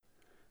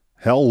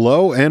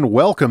Hello and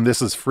welcome.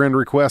 This is Friend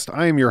Request.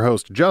 I am your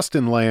host,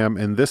 Justin Lamb,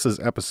 and this is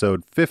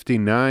episode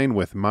 59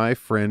 with my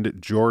friend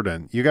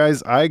Jordan. You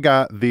guys, I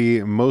got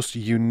the most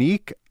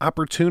unique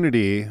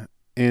opportunity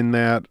in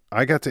that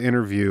I got to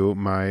interview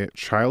my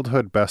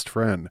childhood best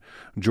friend.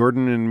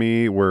 Jordan and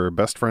me were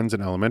best friends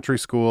in elementary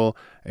school,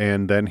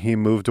 and then he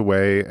moved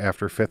away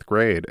after fifth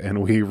grade,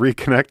 and we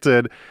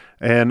reconnected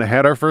and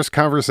had our first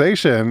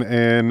conversation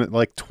in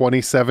like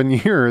 27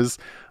 years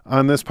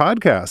on this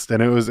podcast.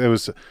 And it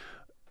was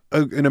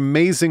an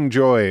amazing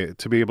joy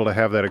to be able to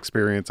have that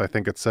experience. I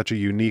think it's such a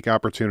unique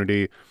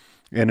opportunity.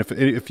 And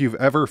if you've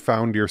ever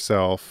found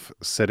yourself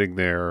sitting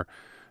there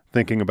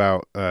thinking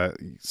about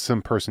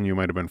some person you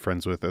might have been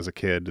friends with as a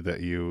kid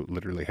that you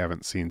literally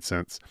haven't seen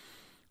since,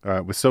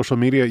 with social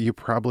media, you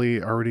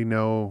probably already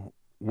know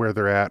where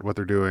they're at, what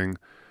they're doing.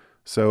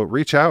 So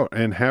reach out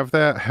and have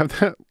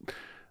that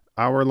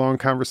hour-long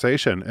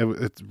conversation.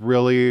 It's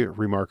really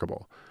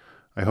remarkable.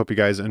 I hope you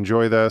guys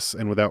enjoy this.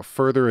 And without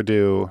further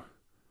ado,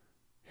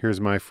 here's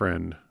my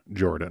friend,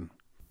 Jordan.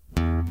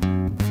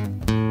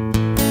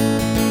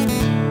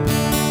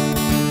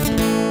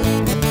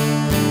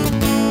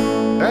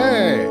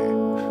 Hey!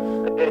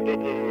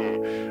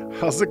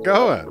 How's it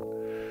going?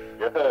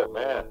 Good,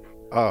 man.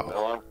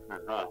 Oh,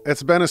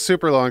 it's been a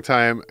super long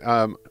time.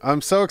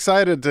 I'm so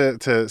excited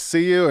to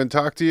see you and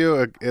talk to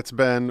you. It's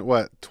been,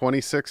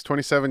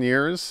 27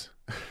 years?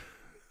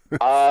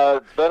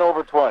 It's been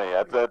over 20.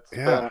 That's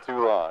been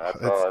too long.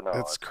 That's all I know.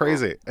 It's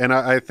crazy. And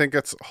I think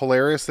it's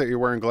hilarious that you're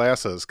wearing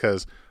glasses,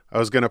 because I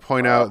was going to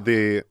point out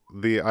the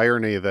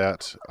irony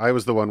that I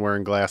was the one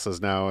wearing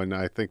glasses now, and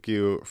I think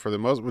you, for the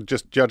most,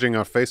 just judging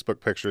off Facebook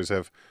pictures,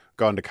 have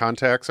gone to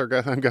contacts,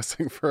 I'm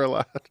guessing, for a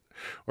lot,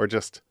 or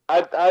just...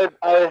 I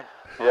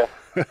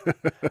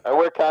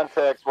wear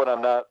contacts when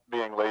I'm not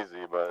being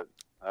lazy, but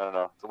I don't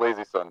know. It's a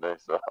lazy Sunday,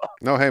 so...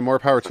 No, hey, more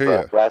power to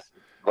you.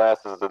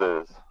 Glasses it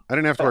is. I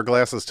didn't have to wear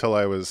glasses till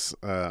I was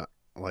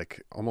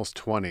almost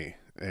 20,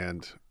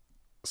 and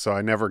so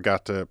I never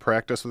got to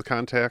practice with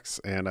contacts,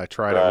 and I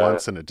tried it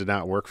once and it did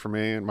not work for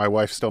me, and my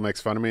wife still makes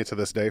fun of me to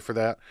this day for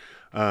that.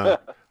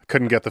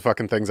 Couldn't get the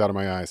fucking things out of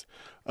my eyes.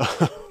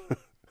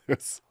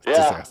 It's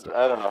disaster.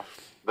 I don't know.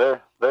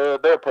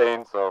 They're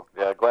pain, so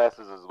yeah,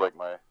 glasses is like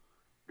my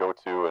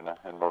go-to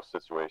in most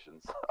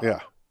situations. Yeah.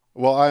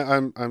 Well,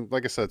 I'm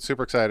like I said,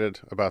 super excited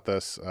about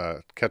this.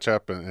 Catch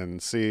up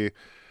and see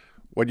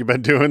what you've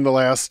been doing the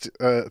last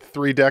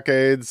 3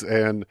 decades,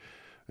 and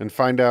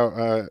find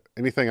out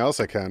anything else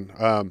I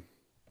can.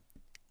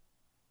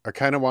 I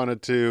kind of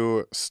wanted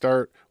to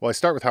start. Well, I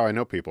start with how I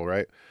know people,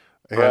 right?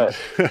 And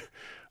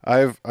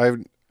right.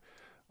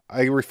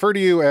 I refer to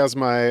you as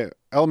my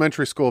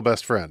elementary school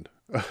best friend.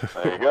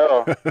 There you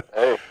go.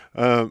 Hey.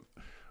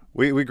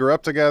 We grew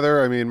up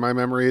together. I mean, my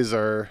memories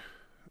are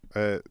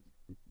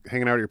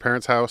hanging out at your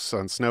parents' house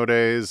on snow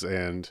days,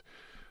 and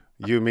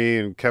you, me,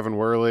 and Kevin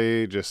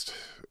Worley just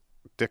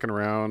dicking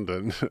around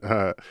and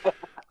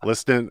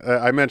listening.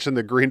 I mentioned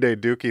the Green Day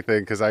Dookie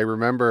thing because I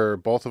remember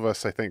both of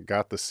us, I think,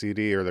 got the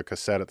CD or the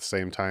cassette at the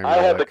same time. I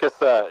had the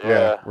cassette,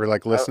 yeah. We're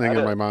like listening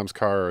in my mom's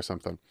car or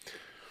something.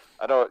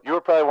 I know you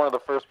were probably one of the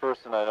first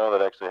person I know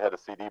that actually had a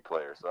CD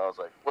player, so I was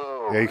like,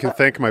 whoa. Yeah, you can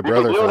thank my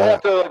brother you for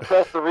that. that. You don't have to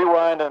press the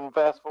rewind and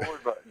fast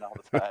forward button all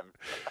the time.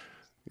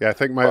 Yeah, I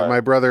think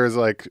my brother is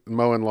like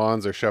mowing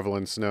lawns or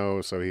shoveling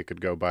snow so he could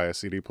go buy a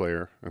CD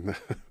player. And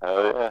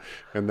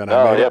then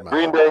I made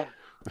it.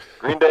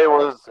 Green Day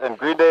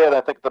and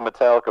I think the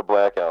Metallica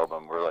Black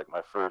album were like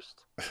my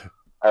first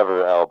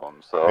ever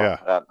album. So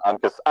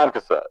on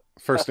cassette.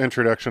 First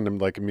introduction to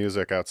like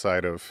music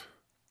outside of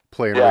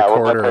playing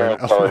recorder. What my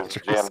parents always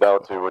jammed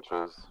out to, which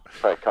was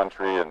probably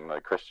country and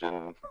like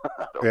Christian.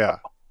 Yeah,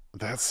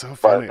 that's so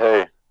funny. But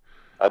hey,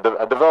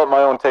 I developed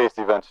my own taste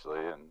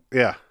eventually,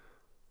 and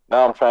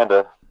now I'm trying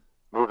to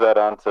move that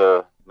on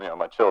to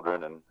my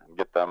children and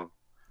get them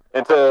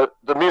into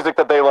the music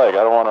that they like.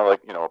 I don't want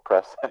to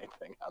oppress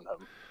anything on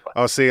them.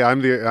 Oh, see, I'm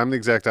the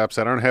exact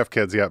opposite. I don't have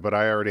kids yet, but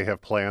I already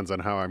have plans on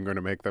how I'm going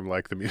to make them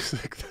like the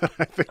music that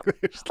I think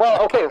they should.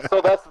 Well, okay,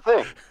 so that's the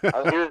thing.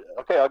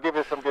 I'll give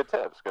you some good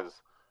tips, because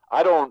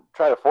I don't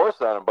try to force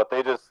it on them, but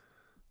they just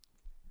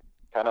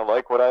kind of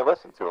like what I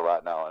listen to a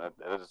lot now, and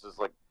it's just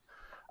like,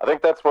 I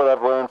think that's what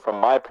I've learned from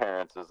my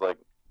parents is like,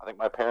 I think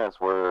my parents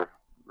were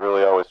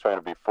really always trying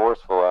to be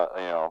forceful,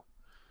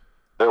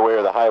 their way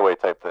or the highway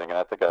type thing, and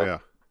I think I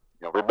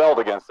rebelled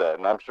against that,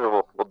 and I'm sure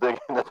we'll dig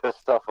into this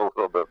stuff a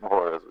little bit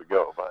more as we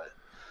go. But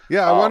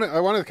I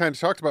wanted to kind of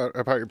talk about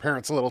your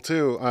parents a little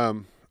too,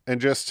 and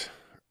just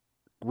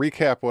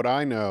recap what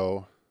I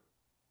know,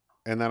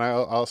 and then I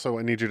also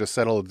need you to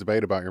settle a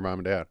debate about your mom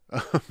and dad.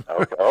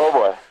 Okay.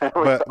 Oh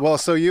boy.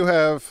 So you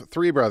have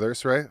 3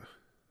 brothers, right?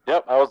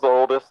 Yep, I was the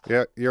oldest.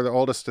 Yeah, you're the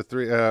oldest of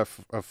 3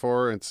 of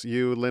 4. It's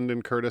you,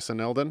 Lyndon, Curtis,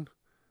 and Eldon.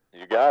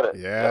 You got it.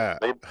 Yeah.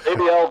 Yep.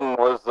 Baby Eldon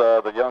was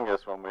the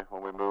youngest when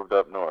we moved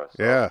up north.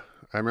 So. Yeah,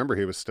 I remember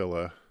he was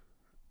still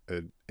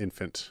an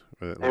infant.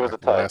 He was a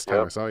type. Last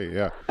time I saw you.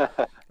 Yeah.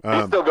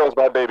 He still goes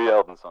by Baby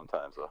Eldon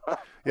sometimes. So.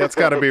 Yeah, it's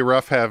got to be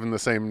rough having the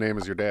same name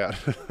as your dad.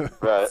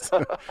 Right.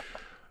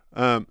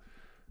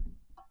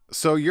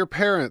 So your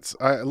parents,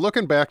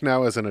 looking back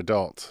now as an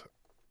adult,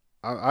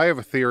 I have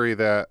a theory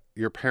that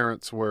your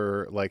parents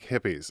were like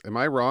hippies. Am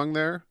I wrong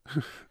there?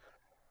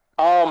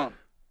 Um,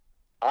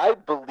 I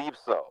believe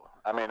so.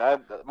 I mean,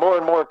 more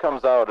and more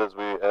comes out as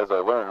I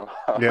learn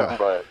about Yeah. them,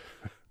 but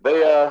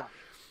they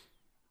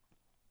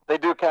they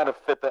do kind of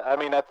fit the. I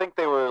mean, I think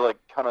they were like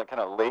kind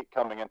of late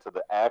coming into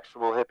the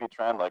actual hippie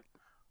trend. Like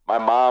my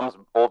mom's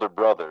older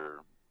brother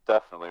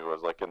definitely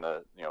was like in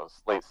the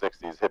late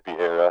 '60s hippie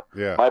era.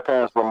 Yeah. My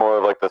parents were more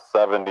of like the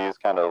 '70s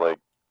kind of like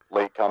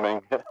late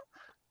coming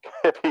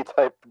hippie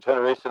type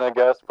generation, I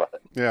guess.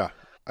 But Yeah.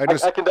 I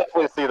can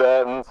definitely see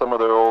that in some of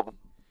their old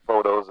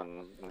photos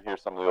and hear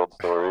some of the old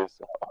stories.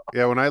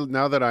 Yeah,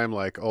 now that I'm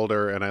like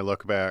older and I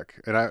look back,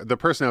 and the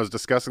person I was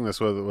discussing this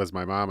with was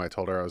my mom. I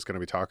told her I was going to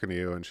be talking to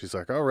you, and she's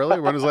like, "Oh, really?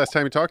 When was the last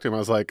time you talked to him?" I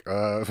was like,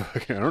 I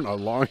don't know, a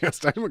long ass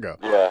time ago."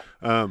 Yeah.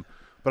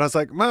 But I was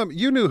like, "Mom,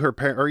 you knew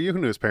or you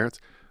knew his parents.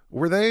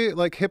 Were they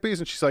like hippies?"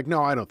 And she's like,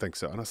 "No, I don't think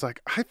so." And I was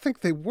like, "I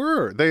think they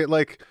were. They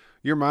like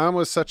your mom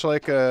was such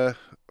like a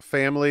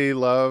family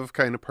love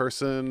kind of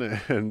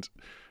person, and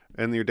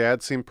your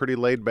dad seemed pretty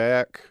laid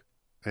back,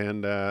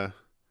 and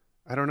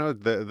I don't know.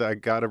 I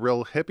got a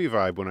real hippie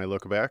vibe when I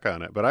look back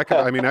on it. But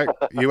I mean,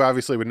 you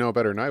obviously would know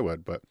better than I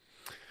would. But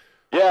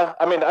Yeah,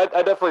 I mean, I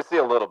definitely see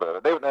a little bit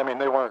of it. I mean,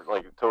 they weren't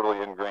like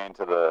totally ingrained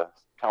to the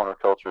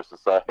counterculture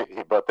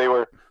society, but they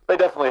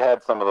definitely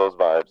had some of those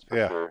vibes for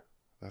yeah, sure.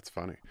 that's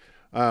funny.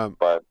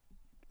 But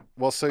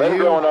Well, so then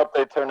growing up,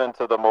 they turned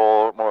into the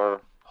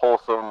more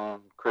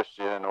wholesome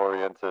Christian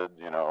oriented,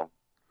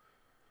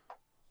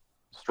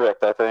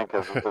 strict. I think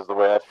is the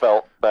way I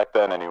felt back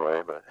then,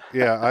 anyway. But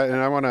yeah,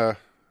 I want to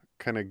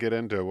kind of get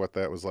into what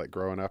that was like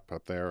growing up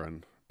there,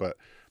 but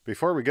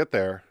before we get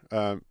there,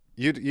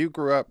 you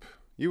grew up.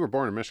 You were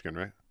born in Michigan,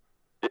 right?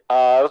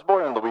 I was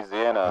born in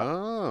Louisiana.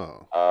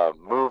 Oh,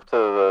 Moved to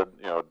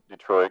the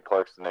Detroit,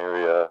 Clarkston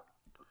area.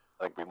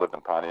 I think we lived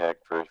in Pontiac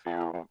for a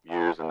few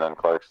years, and then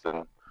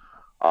Clarkston.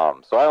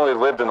 So I only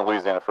lived in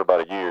Louisiana for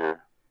about a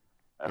year,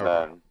 and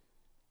okay. then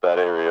that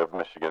area of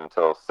Michigan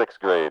until sixth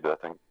grade, I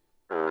think,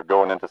 or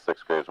going into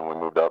sixth grade when we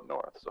moved up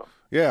north. So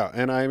Yeah,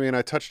 and I mean,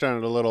 I touched on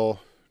it a little.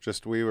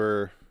 Just we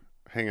were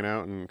hanging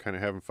out and kind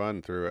of having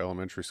fun through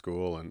elementary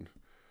school, and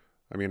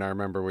I mean, I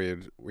remember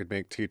we'd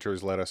make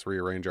teachers let us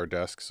rearrange our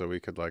desks so we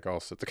could like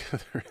all sit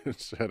together and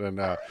shit. And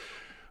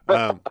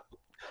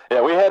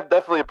yeah, we had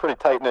definitely a pretty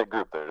tight knit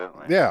group there, didn't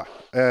we? yeah,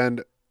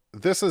 and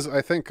this is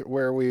I think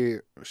where we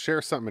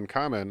share something in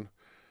common.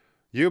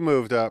 You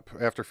moved up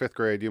after fifth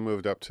grade. You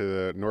moved up to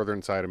the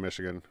northern side of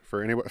Michigan.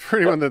 For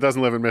anyone that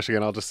doesn't live in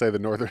Michigan, I'll just say the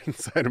northern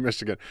side of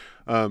Michigan.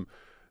 And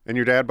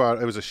your dad bought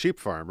it was a sheep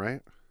farm,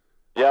 right?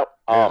 Yep.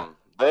 Yeah.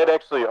 They had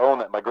actually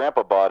owned it. My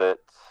grandpa bought it,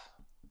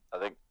 I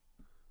think,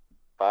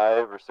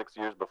 5 or 6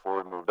 years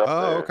before we moved up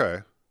Oh, there.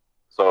 okay.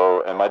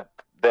 So, and my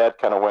dad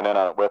kind of went in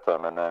on it with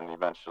him, and then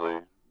eventually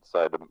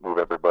decided to move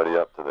everybody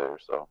up to there.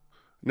 So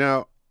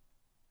Now,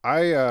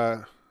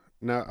 I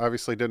now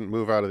obviously didn't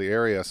move out of the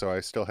area, so I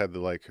still had the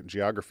like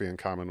geography in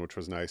common, which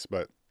was nice.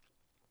 But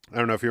I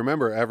don't know if you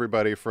remember,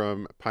 everybody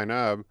from Pine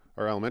Knob,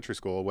 our elementary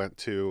school, went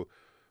to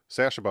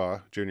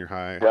Sashabaw Junior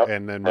High, yep,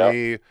 and then yep.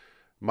 me,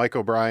 Mike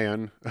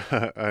O'Brien,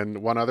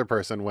 and one other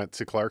person went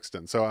to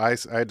Clarkston. So I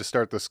had to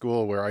start the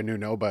school where I knew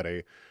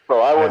nobody.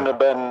 So I wouldn't have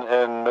been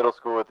in middle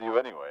school with you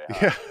anyway. Huh?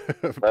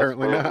 Yeah,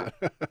 apparently not.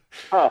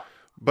 Huh.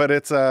 But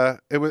it's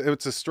it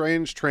was a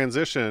strange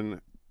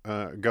transition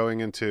going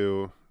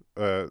into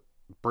a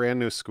brand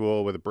new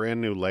school with a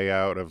brand new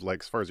layout of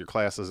like as far as your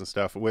classes and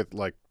stuff with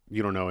like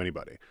you don't know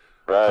anybody.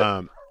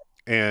 Right.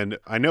 And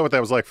I know what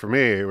that was like for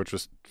me, which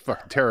was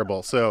fucking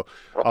terrible. So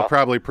I'll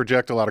probably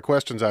project a lot of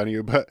questions on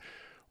you, but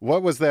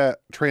what was that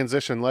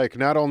transition like?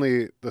 Not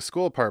only the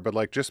school part, but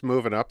like just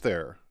moving up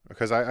there.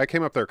 Because I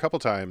came up there a couple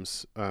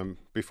times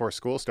before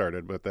school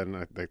started, but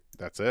then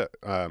that's it.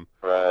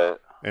 Right.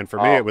 And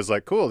for me, it was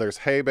like, cool, there's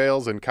hay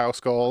bales and cow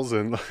skulls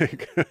and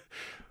like.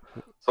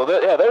 So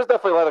there's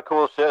definitely a lot of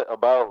cool shit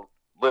about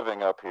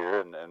living up here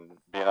and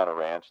being on a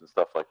ranch and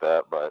stuff like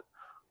that. But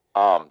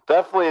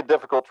definitely a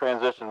difficult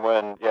transition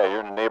when, you're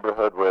in a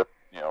neighborhood with,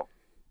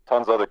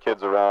 tons of other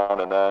kids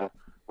around. And then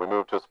we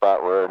moved to a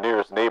spot where our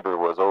nearest neighbor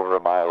was over a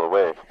mile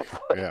away.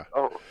 Like, yeah.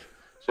 Oh,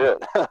 shit.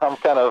 I'm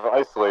kind of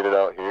isolated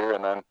out here.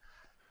 And then,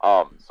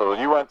 so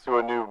you went to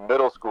a new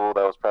middle school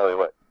that was probably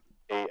what,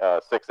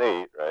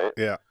 6-8, right?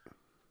 Yeah.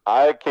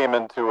 I came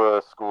into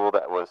a school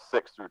that was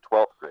 6th through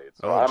 12th grade,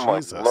 so I'm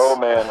Jesus. like low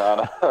man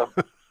on a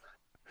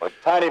like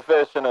tiny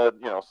fish in a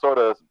sort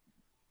of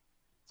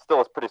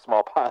still a pretty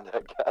small pond,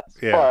 I guess.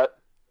 Yeah. But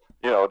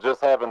just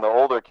having the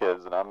older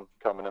kids, and I'm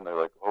coming in there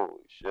like,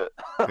 holy shit,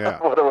 Yeah.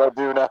 what do I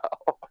do now?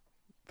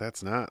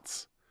 That's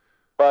nuts.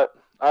 But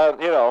I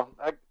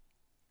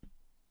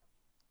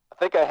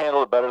think I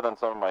handled it better than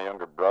some of my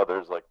younger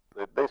brothers. Like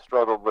they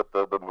struggled with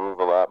the move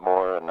a lot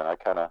more, and then I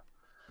kind of,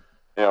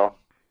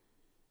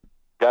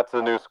 got to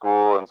the new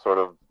school and sort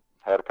of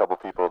had a couple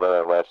people that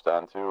I latched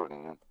onto,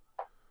 and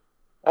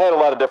I had a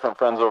lot of different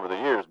friends over the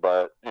years,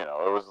 but it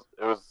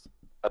was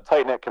a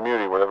tight knit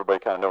community where everybody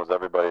kind of knows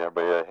everybody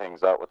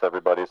hangs out with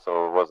everybody,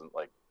 so it wasn't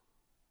like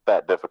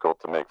that difficult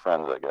to make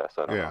friends, I guess.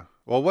 I don't Yeah. know.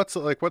 Well, what's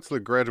the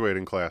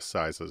graduating class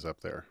sizes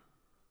up there?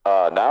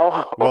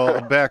 Now,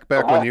 Well, back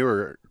so when you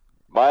were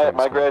my going to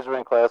my school.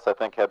 graduating class, I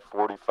think, had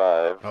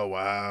 45 Oh, in the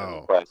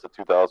wow. class of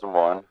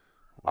 2001.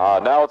 Wow.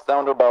 Now it's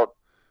down to about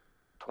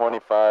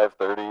 25,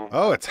 30. Oh, it's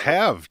And it's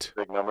halved.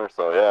 a big number,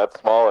 so yeah, it's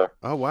smaller.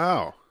 Oh,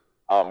 wow.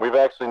 We've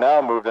actually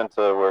now moved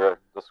into where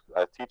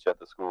I teach at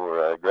the school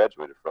where I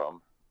graduated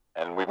from,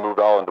 and we've moved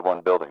all into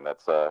one building.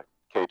 That's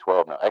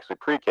K-12 now. Actually,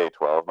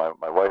 pre-K-12.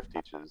 My wife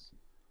teaches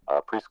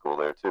preschool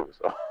there too,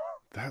 so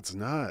That's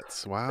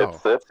nuts. Wow.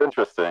 it's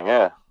interesting.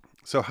 Yeah.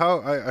 So how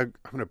I'm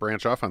going to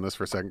branch off on this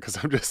for a second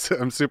because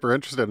I'm super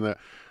interested in that.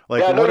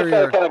 Like, Yeah, I know what you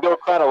are your? kind of go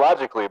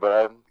chronologically, but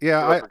I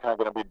Yeah, feel like we're kind of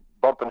going to be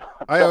bumping.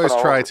 I always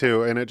all try over.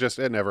 to, and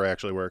it never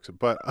actually works.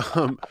 But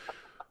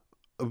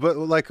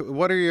like,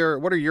 what are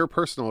your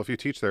personal? If you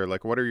teach there,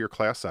 like, what are your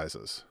class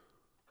sizes?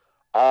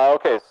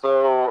 Okay,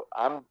 so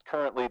I'm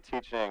currently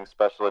teaching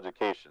special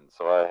education,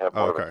 so I have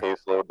Oh, more of a okay.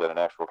 caseload than an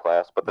actual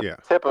class. But the Yeah.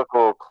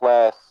 typical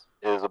class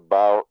is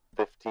about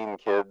 15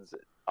 kids,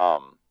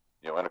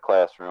 in a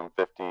classroom,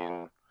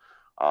 15.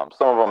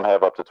 Some of them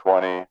have up to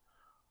 20,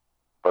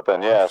 but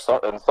then yeah, Interesting.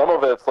 and some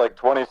of it's like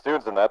 20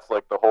 students, and that's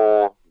like the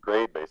whole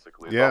grade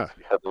basically. As long Yeah. as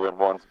you have to in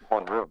one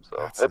room, so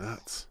That's it's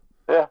nuts.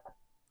 yeah,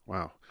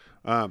 Wow.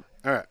 All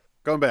right,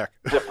 going back.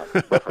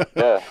 different,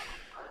 yeah.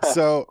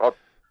 So,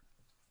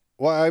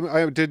 Well,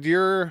 well, did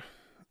you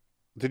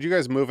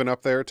guys moving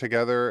up there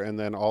together, and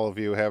then all of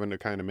you having to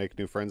kind of make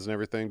new friends and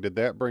everything? Did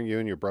that bring you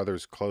and your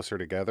brothers closer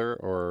together,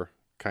 or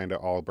kind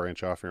of all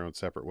branch off your own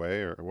separate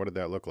way, or what did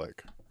that look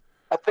like?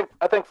 I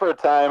think for a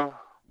time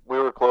we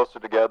were closer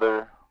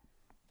together.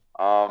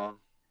 Um,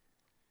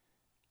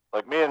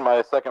 like me and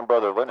my second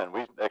brother Lennon,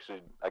 we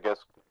actually, I guess,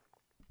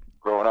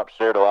 growing up,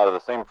 shared a lot of the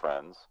same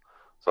friends.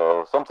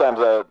 So sometimes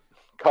that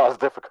caused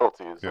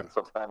difficulties, Yeah. and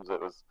sometimes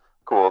it was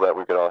cool that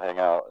we could all hang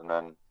out. And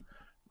then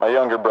my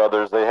younger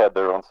brothers, they had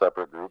their own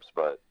separate groups,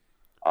 but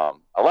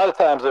a lot of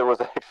times it was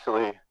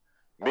actually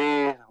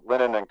me,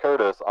 Lennon, and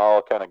Curtis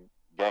all kind of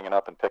ganging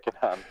up and picking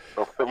on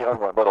the young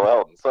one, little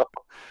Eldon. So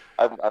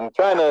I'm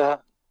trying to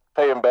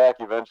pay him back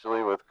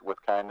eventually with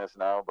kindness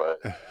now, but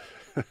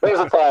there was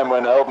a time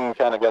when Eldon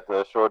kind of got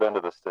the short end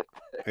of the stick.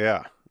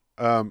 Yeah.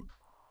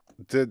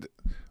 Did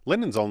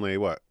Lyndon's only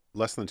what,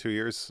 less than 2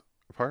 years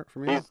apart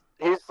from you?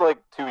 He's like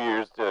 2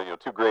 years,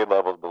 2 grade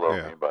levels below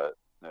Yeah. me, but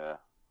yeah.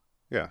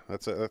 Yeah,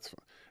 that's it's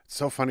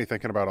so funny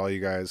thinking about all you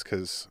guys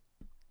because,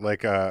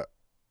 like,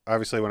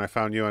 obviously when I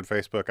found you on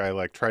Facebook, I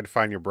like tried to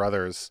find your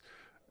brothers,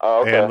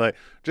 Oh, okay. and like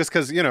just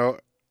because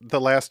the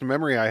last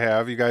memory I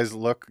have, you guys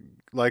look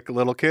like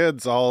little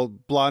kids, all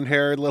blonde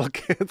haired little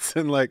kids,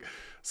 and like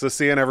so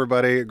seeing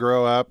everybody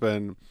grow up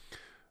and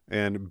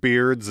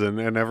beards and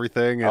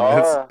everything, and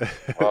Oh,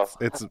 well,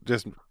 it's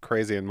just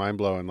crazy and mind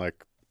blowing,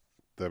 like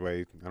the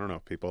way I don't know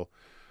people.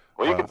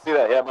 well, you can see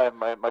that. Yeah,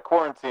 my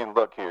quarantine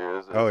look here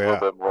is Oh a little yeah.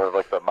 bit more of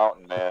like the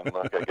mountain man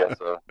look, I guess.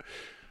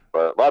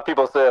 But a lot of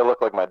people say I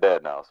look like my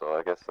dad now, so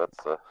I guess that's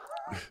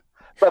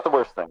not the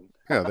worst thing.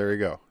 Yeah, there you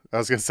go. I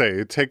was gonna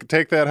say take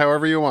that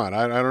however you want.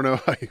 I don't know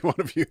how you want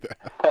to view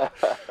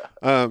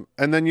that.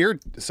 And then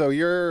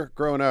you're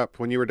growing up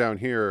when you were down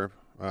here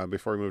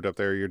before we moved up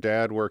there. Your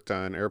dad worked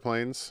on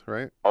airplanes,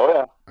 right? Oh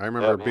yeah, I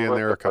remember he being worked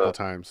there a at couple the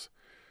times.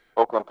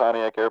 Oakland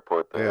Pontiac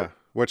Airport there. Yeah,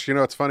 which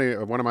it's funny.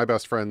 One of my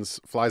best friends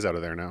flies out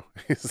of there now.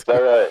 Is that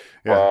right?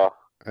 Yeah. Wow.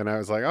 And I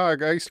was like, oh,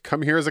 I used to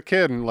come here as a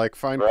kid and like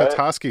find Right?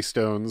 Petoskey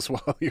stones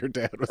while your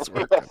dad was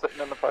Yeah, working. sitting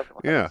in the parking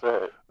lot. Yeah.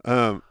 That's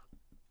right.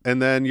 And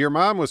then your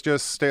mom was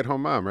just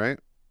stay-at-home mom, right?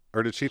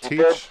 Or did she She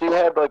did. teach? She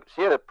had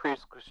a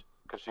preschool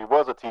because she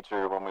was a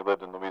teacher when we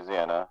lived in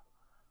Louisiana,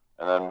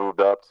 and then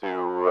moved up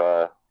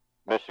to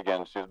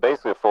Michigan. She was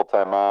basically a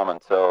full-time mom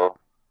until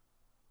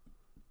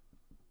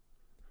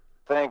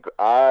I think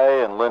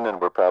I and Lyndon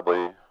were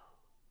probably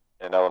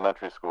in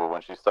elementary school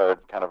when she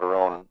started kind of her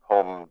own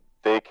home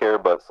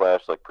daycare, but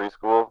slash like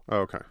preschool. Oh,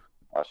 okay.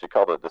 She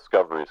called it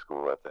Discovery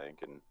School, I think,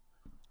 and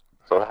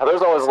so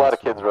there's always a lot of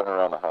Sounds kids running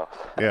around the house.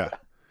 Yeah.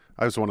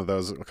 I was one of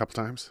those a couple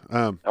times.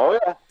 Oh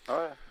yeah.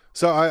 Oh yeah.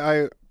 So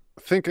I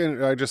think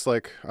I just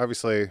like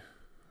obviously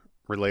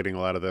relating a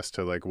lot of this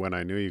to like when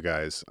I knew you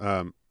guys.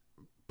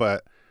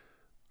 But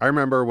I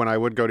remember when I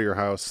would go to your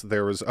house,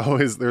 there's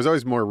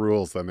always more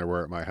rules than there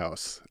were at my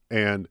house.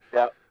 And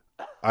Yeah.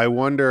 I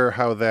wonder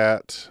how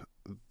that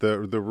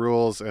the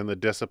rules and the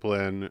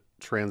discipline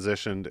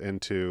transitioned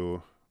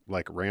into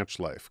like ranch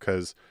life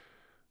because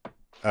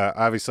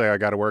obviously I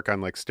got to work on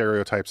like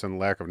stereotypes and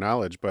lack of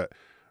knowledge, but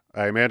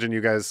I imagine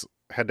you guys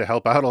had to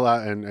help out a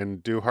lot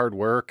and do hard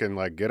work and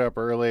like get up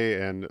early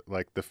and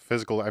like the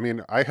physical. I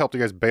mean, I helped you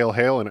guys bale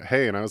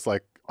hay and I was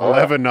like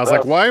 11 and I was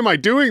like, why am I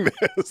doing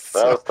this?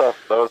 That was tough.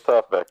 That was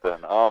tough back then.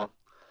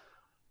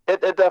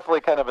 It definitely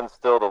kind of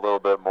instilled a little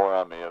bit more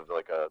on me of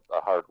like a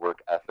hard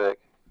work ethic.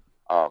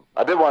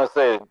 I did want to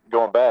say,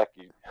 going back,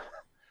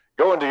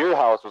 going to your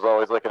house was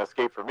always like an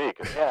escape for me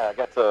because I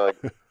got to like,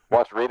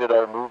 watch rated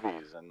R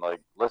movies and like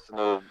listen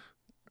to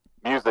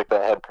music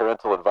that had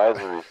parental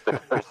advisory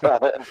stickers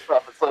on it and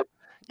stuff. It's like,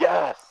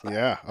 yes.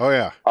 Yeah. Oh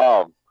yeah.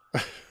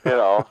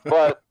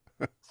 But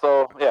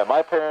so yeah,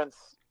 my parents,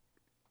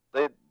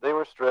 they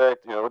were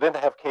strict. We didn't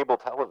have cable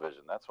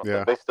television. That's one thing.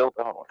 Yeah. They still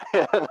don't.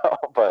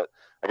 But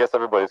I guess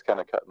everybody's kind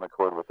of cutting the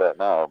cord with that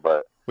now.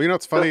 But Well,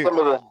 it's just funny some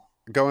of the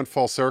going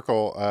full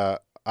circle.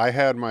 I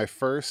had my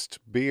first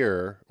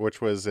beer,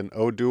 which was an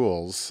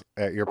O'Doul's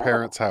at your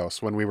parents'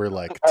 house when we were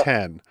like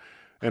 10.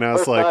 And I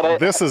was first like, night.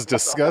 this is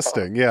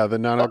disgusting. Yeah, the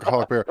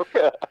non-alcoholic beer.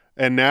 Okay.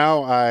 And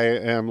now I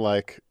am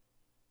like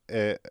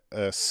a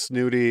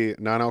snooty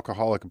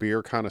non-alcoholic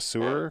beer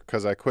connoisseur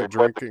because I quit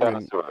drinking.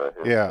 And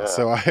yeah,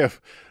 so I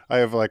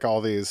have like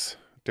all these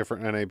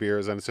different NA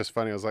beers, and it's just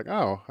funny. I was like,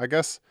 oh, I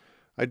guess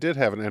I did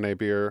have an NA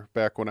beer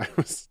back when I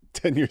was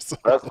 10 years old.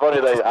 That's funny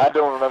that I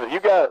don't remember. You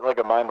got like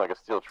a mind like a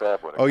steel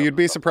trap. Oh, you'd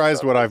be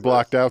surprised what I've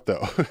blocked out,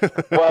 though.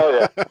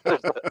 Well, yeah.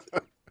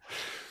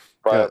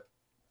 But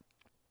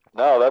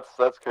no,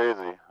 that's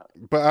crazy.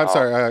 But I'm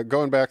sorry.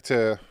 Going back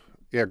to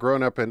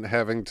growing up and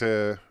having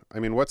to. I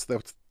mean, what's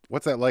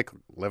that like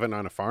living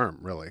on a farm,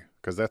 really?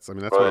 Because that's what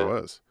it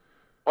was.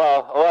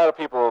 Well, a lot of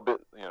people,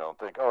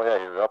 think, oh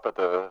yeah, you're up at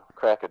the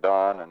crack of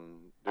dawn and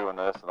doing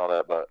this and all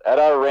that. But at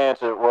our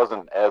ranch, it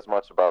wasn't as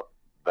much about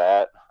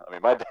that. I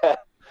mean, my dad,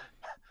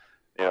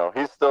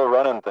 he's still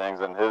running things,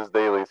 and his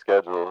daily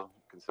schedule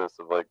consists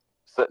of like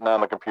sitting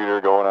on the computer,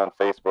 going on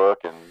Facebook,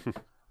 and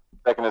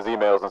checking his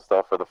emails and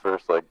stuff for the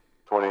first like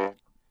 20,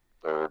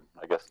 or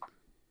I guess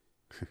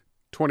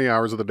 20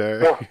 hours of the day.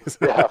 Well,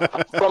 yeah,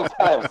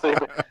 sometimes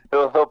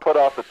he'll put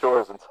off the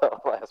chores until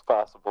the last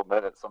possible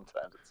minute.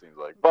 Sometimes it seems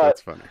like, but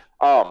that's funny.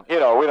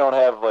 We don't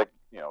have like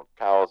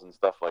cows and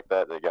stuff like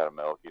that. They got to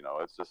milk.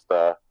 It's just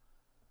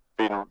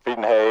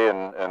feeding hay,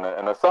 and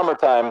in the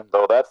summertime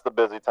though, that's the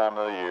busy time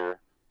of the year,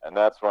 and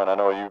that's when I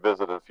know you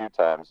visited a few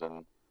times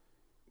and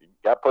you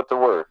got put to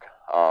work.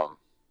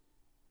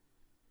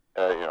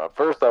 At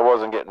first I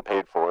wasn't getting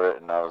paid for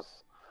it, and I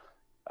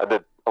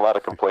did a lot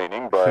of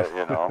complaining, but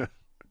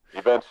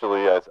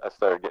eventually I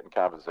started getting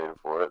compensated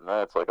for it, and then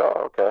it's like,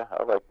 oh, okay,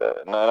 I like that.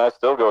 And then I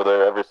still go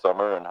there every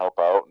summer and help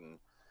out and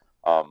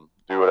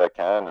do what I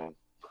can, and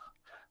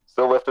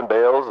still lifting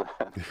bales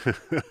and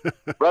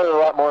running a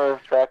lot more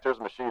tractors,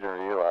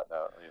 machinery a lot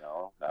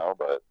now,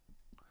 but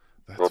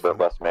that's a little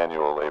bit less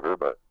manual labor.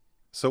 But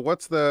so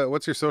what's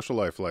your social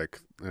life like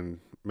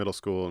in middle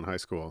school and high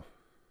school?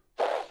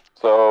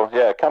 So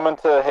yeah, coming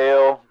to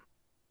Hale,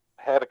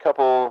 had a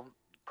couple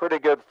pretty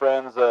good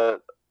friends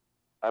that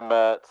I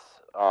met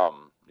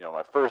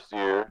my first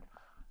year,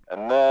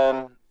 and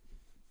then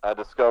I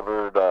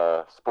discovered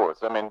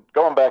sports. I mean,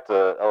 going back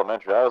to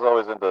elementary, I was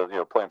always into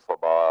playing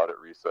football out at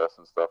recess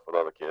and stuff with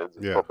other kids.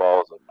 And football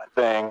was my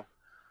thing.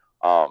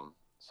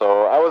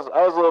 So I was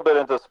a little bit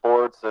into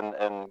sports,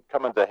 and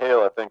coming to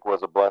Hale, I think,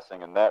 was a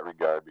blessing in that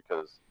regard,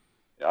 because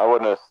I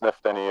wouldn't have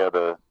sniffed any of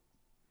the.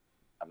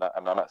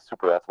 I'm not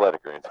super athletic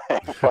or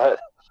anything, but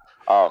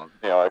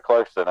at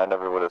Clarkston, I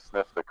never would have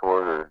sniffed the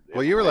court.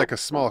 Well, you were like a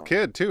small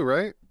kid too,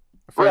 right?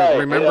 If I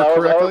remember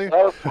correctly.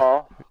 I was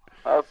small.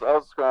 I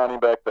was scrawny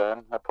back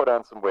then. I put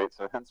on some weight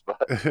since,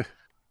 but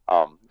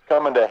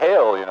coming to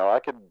Hale, I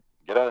could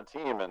get on a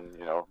team and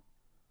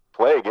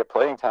get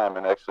playing time,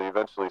 and actually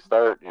eventually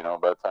start.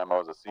 By the time I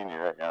was a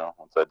senior,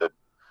 once I did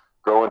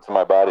grow into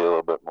my body a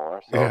little bit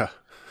more. So. Yeah.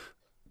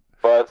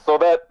 But so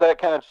that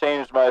kind of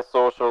changed my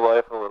social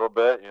life a little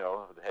bit.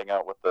 Hang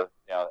out with the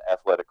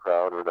athletic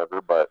crowd or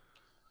whatever. But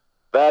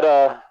that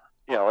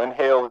in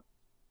Hale,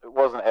 it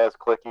wasn't as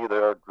cliquey.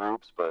 There are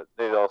groups, but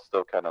they all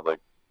still kind of like,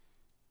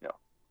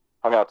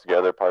 hung out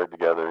together, partied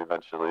together.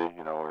 Eventually,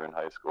 we're in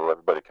high school.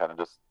 Everybody kind of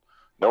just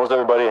knows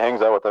everybody,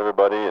 hangs out with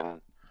everybody,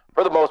 and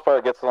for the most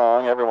part gets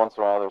along. Every once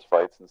in a while there's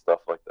fights and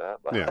stuff like that.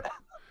 But. Yeah.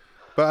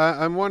 But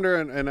I'm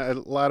wondering, and a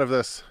lot of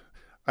this,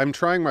 I'm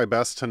trying my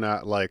best to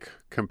not like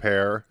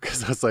compare,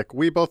 because I was like,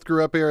 we both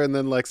grew up here and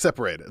then like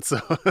separated. So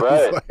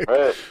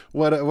right.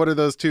 What do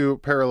those two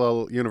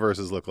parallel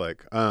universes look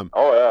like? Oh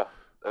yeah,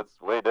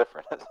 that's way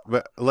different.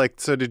 But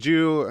like, so did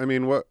you? I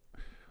mean, what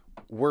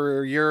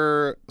were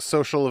your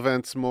social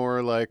events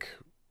more like?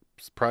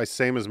 Probably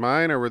same as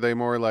mine, or were they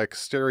more like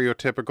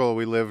stereotypical?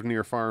 We live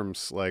near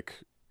farms,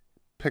 like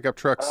pickup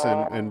trucks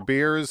and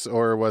beers,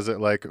 or was it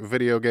like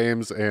video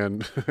games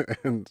and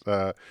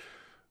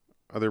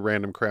other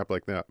random crap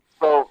like that?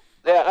 So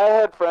yeah, I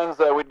had friends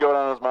that we'd go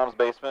down to his mom's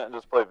basement and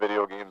just play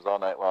video games all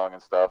night long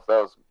and stuff.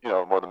 That was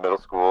more the middle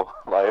school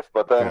life.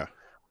 But then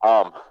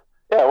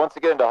once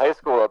you get into high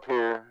school up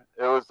here,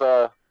 it was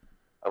I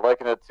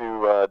liken it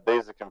to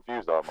Days of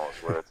Confused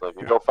almost, where it's like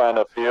you go find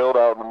a field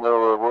out in the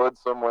middle of the woods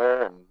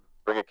somewhere and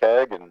bring a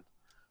keg and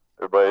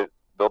everybody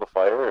build a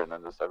fire, and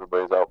then just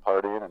everybody's out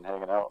partying and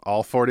hanging out.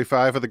 All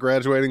 45 of the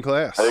graduating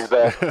class.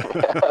 Exactly.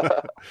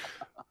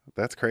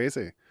 That's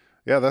crazy.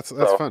 Yeah, that's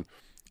fun.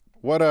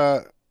 What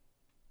I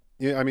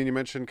mean, you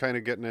mentioned kind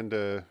of getting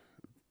into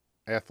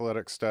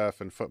athletic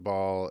stuff and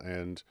football,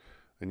 and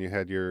you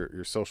had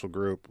your social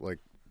group. Like,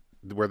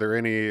 were there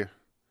any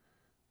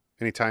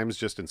times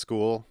just in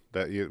school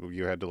that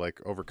you had to like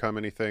overcome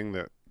anything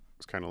that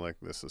was kind of like,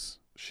 this is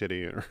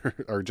shitty,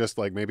 or just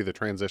like maybe the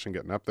transition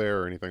getting up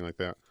there or anything like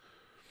that?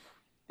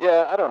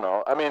 Yeah, I don't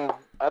know. I mean,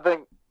 I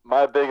think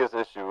my biggest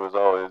issue was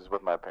always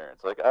with my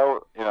parents. Like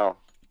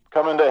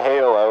coming to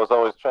Hale, I was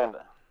always trying to,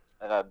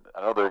 and I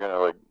know they're gonna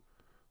like,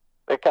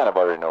 they kind of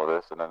already know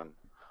this, and then I'm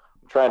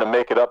trying to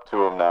make it up to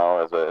them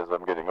now as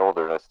I'm getting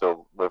older, and I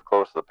still live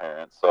close to the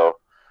parents. So,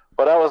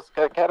 but I was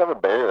kind of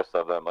embarrassed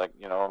of them. Like,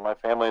 my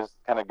family's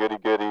kind of goody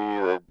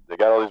goody. They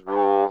got all these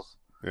rules.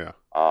 Yeah.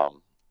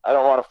 I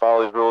don't want to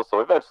follow these rules. So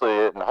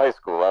eventually, in high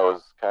school, I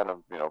was kind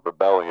of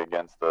rebelling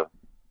against the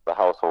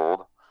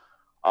household.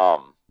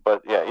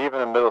 But yeah,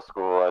 even in middle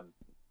school, I'd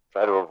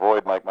try to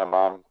avoid like my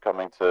mom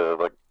coming to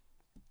like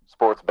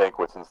sports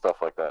banquets and stuff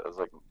like that. I was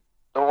like,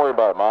 don't worry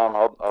about it, Mom.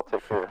 I'll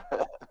take care of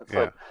it. It's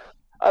like,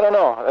 I don't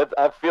know.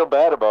 I feel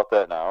bad about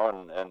that now.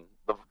 And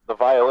the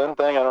violin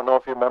thing, I don't know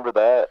if you remember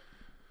that.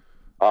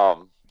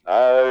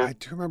 I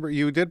do remember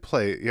you did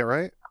play. Yeah,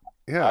 right?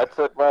 Yeah. I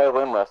took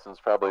violin lessons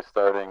probably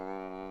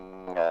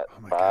starting at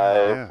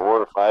 4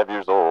 or 5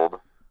 years old,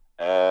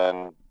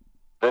 and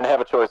didn't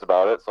have a choice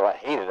about it. So I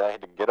hated it. I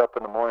had to get up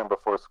in the morning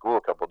before school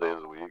a couple days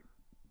a week,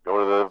 go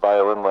to the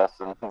violin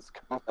lessons,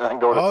 and then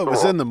go to school. Oh, it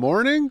was in the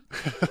morning?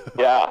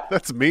 Yeah.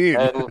 That's mean.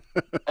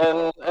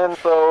 And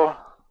so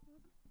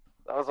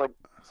I was like,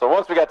 so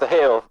once we got to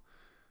Hale,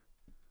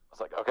 I was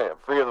like, okay, I'm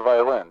free of the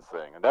violins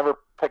thing. I never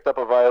picked up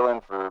a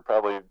violin for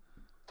probably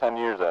 10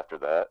 years after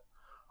that.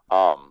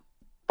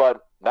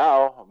 But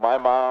now my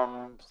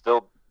mom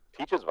still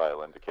teaches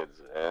violin to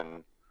kids,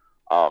 and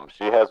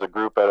she has a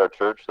group at our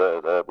church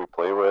that we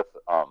play with,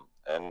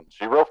 and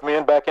she roped me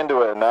back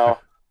into it, and now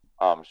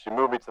she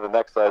moved me to the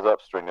next size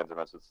up string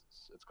instruments.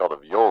 It's called a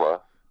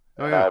viola.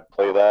 Oh, and yeah. I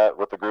play that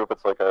with the group.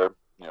 It's like a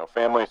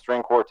family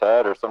string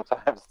quartet, or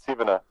sometimes it's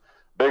even a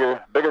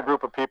bigger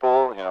group of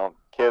people,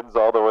 kids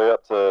all the way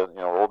up to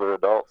older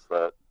adults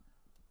that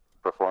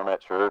perform at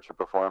church or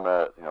perform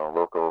at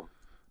local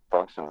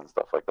functions and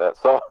stuff like that.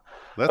 So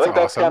that's I think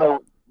that's awesome. kind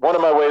of one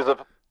of my ways of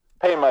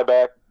paying my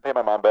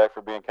mom back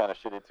for being kind of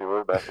shitty to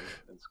her back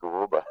in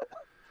school. But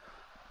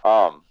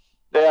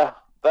yeah,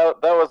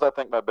 that was, I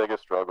think, my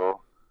biggest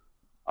struggle.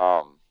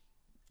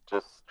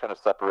 Just kind of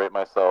separate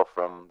myself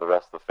from the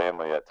rest of the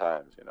family at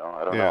times.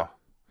 I don't know.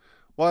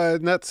 Well,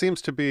 and that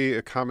seems to be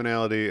a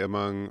commonality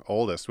among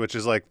oldest, which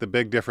is like the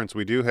big difference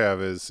we do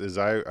have is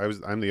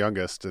I'm the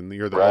youngest and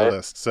you're the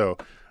oldest. So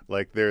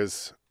like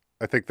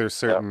I think there's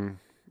certain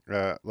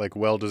like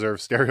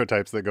well-deserved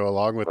stereotypes that go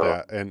along with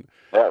that. And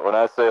yeah, when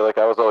I say like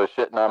I was always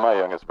shitting on my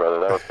youngest brother,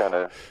 that was kind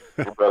of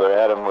your brother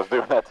Adam was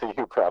doing that to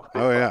you probably.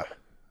 Oh yeah,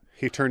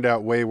 he turned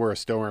out way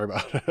worse. Don't worry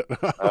about it.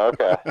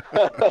 Okay.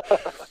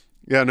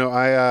 Yeah, no,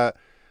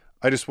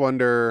 I just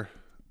wonder.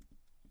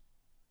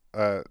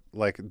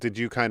 Like, did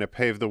you kind of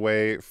pave the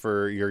way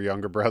for your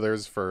younger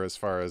brothers for as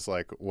far as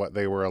like what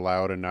they were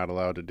allowed and not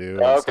allowed to do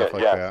and stuff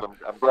like that? So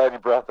I'm glad you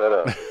brought that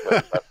up.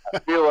 I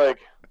feel like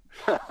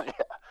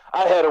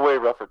I had a way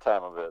rougher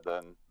time of it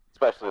than,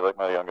 especially like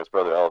my youngest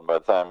brother Eldon. By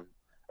the time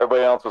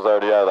everybody else was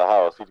already out of the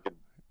house,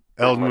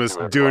 Eldon was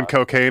doing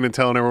cocaine and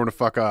telling everyone to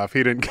fuck off.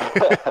 He didn't.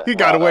 He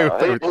got away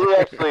with it. He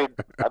actually,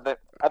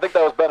 I think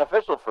that was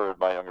beneficial for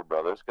my younger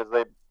brothers because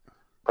they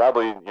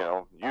probably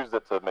used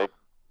it to make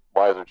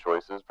wiser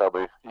choices,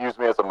 probably used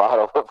me as a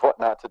model of what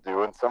not to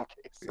do in some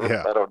cases.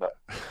 Yeah. I don't know.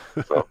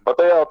 So, but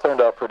they all turned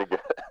out pretty good.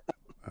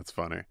 That's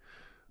funny.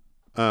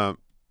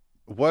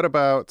 What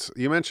about,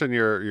 you mentioned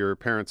your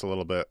parents a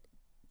little bit.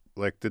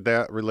 Like, did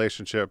that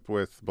relationship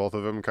with both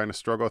of them kind of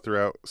struggle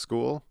throughout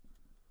school?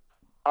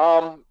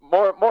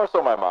 More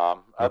so my mom.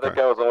 Okay. I think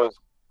I was always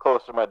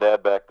close to my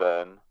dad back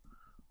then.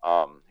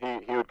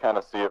 He would kind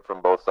of see it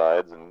from both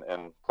sides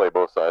and play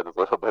both sides a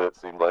little bit, it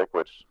seemed like,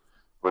 which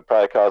would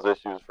probably cause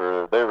issues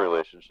for their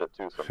relationship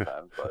too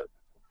sometimes. But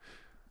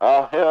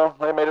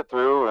they made it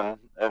through,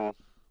 and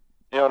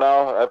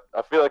now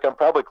I feel like I'm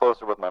probably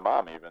closer with my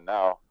mom even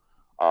now.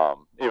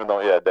 Even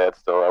though Dad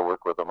still, I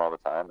work with him all the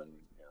time, and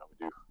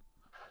we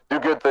do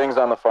good things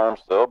on the farm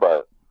still.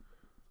 But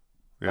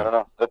I don't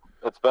know.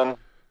 It's been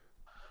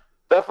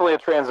definitely a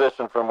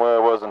transition from where I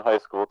was in high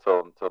school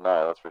till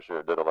now. That's for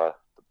sure. Did a lot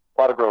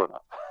of growing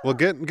up. Well,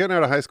 getting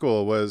out of high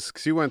school was,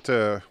 because you went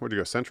to, where'd you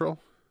go, Central?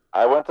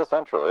 I went to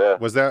Central, yeah.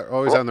 Was that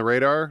always on the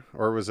radar,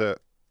 or was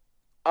it?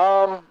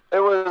 It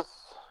was,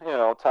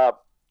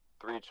 top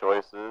 3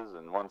 choices,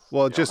 and once.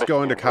 Well, just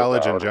going to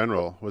college in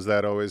general, was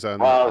that always on?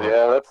 Well,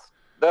 yeah,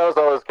 that was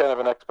always kind of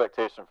an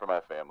expectation for my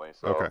family.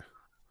 So, okay.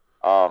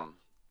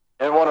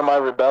 In one of my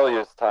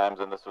rebellious times,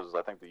 and this was,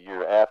 I think, the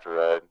year after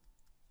I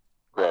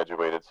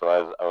graduated. So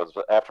I was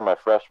after my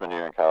freshman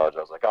year in college.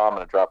 I was like, I'm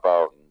going to drop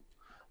out and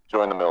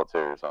join the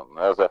military or something.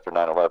 That was after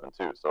 9/11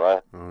 too. So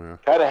I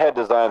kind of had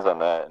designs on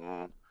that,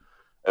 and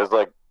it was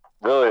like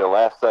really a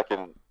last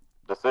second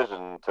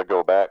decision to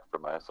go back for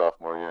my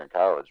sophomore year in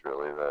college.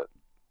 Really, that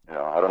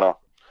I don't know.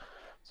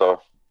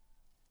 So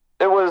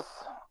it was,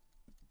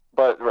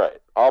 but right,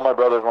 all my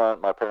brothers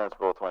went. My parents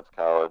both went to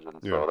college,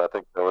 and so I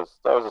think that was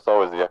just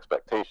always the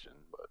expectation.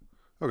 But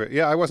okay,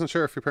 yeah, I wasn't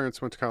sure if your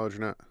parents went to college or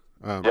not.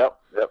 Yep.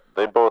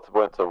 They both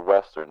went to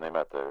Western. They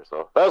met there,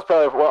 so that was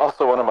probably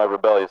also one of my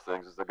rebellious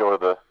things, is to go to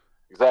the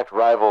exact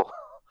rival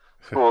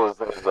school as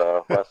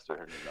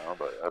Western.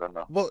 But I don't don't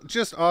know. Well,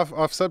 just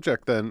off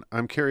subject then,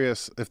 I'm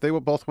curious if they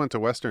both went to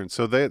Western.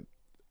 So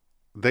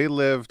they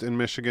lived in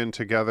Michigan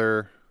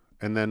together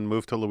and then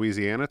moved to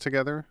Louisiana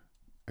together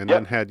and Yep.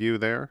 then had you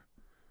there?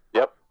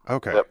 Yep.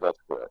 Okay. Yep, that's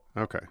correct.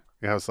 Okay.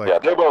 Yeah, I was like, Yeah,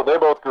 they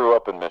both grew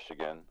up in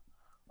Michigan.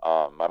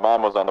 My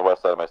mom was on the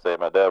west side of my state.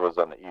 My dad was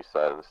on the east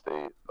side of the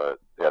state. But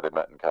yeah, they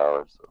met in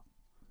college. So.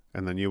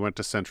 and then you went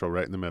to Central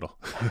right in the middle.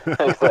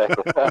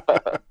 Exactly.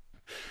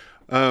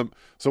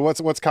 So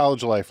what's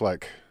college life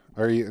like?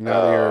 Are you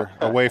now that you're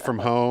away from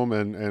home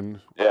and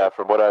Yeah,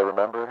 from what I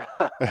remember.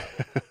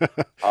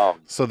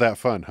 so that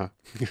fun, huh?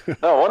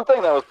 No, one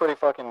thing that was pretty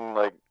fucking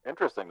like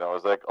interesting though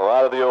is like a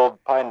lot of the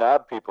old Pine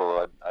Knob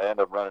people I end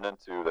up running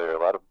into there. A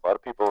lot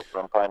of people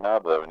from Pine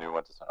Knob that I knew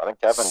went to. I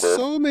think Kevin did.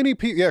 So many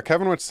people. Yeah,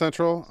 Kevin went to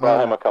Central.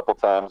 Saw him a couple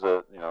times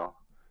at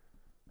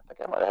I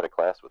think I might have had a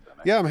class with him.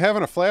 Yeah, I'm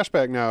having a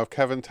flashback now of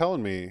Kevin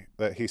telling me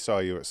that he saw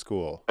you at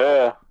school.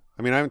 Yeah.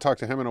 I mean, I haven't talked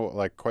to him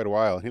in quite a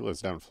while. He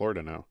lives down in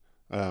Florida now.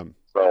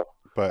 So,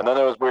 but and then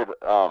there was weird.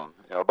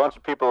 A bunch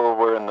of people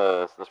were in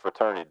this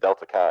fraternity,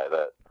 Delta Chi,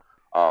 that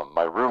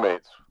my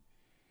roommates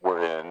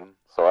were in.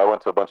 So I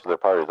went to a bunch of their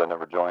parties. I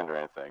never joined or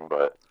anything,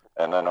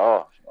 and then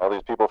all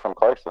these people from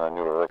Clarkson I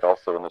knew were like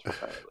also in this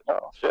fraternity. Like,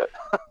 oh shit,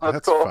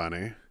 that's cool.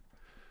 funny.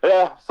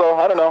 Yeah. So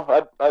I don't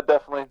know. I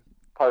definitely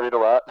partied a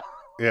lot.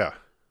 Yeah.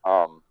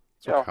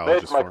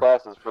 Made my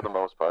classes for the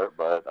most part,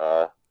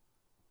 but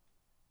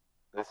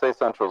they say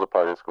Central's a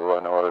party school. I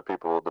know other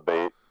people will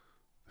debate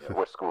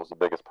which school's the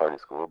biggest party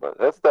school, but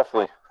it's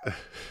definitely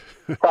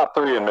top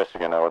 3 in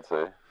Michigan, I would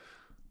say.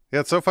 Yeah,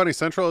 it's so funny.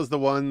 Central is the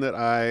one that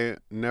I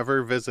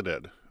never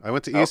visited. I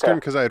went to Eastern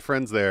because I had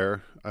friends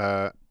there.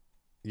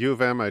 U of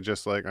M, I'm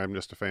just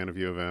a fan of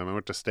U of M. I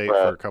went to State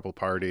for a couple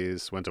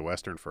parties. Went to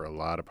Western for a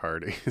lot of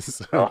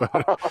parties.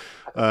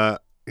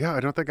 But, yeah, I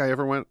don't think I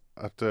ever went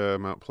up to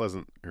Mount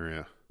Pleasant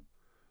area.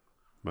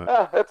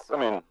 But,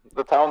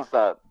 the town's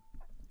not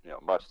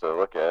much to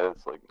look at.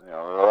 It's like a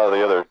lot of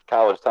the other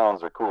college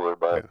towns are cooler,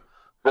 but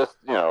just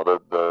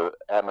the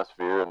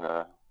atmosphere and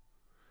the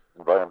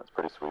environment's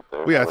pretty sweet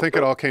there. Well, yeah, I think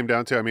it all came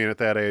down to, at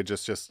that age,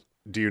 it's just,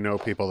 do you know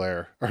people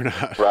there or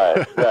not?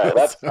 Right.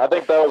 Yeah, I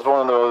think that was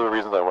one of the other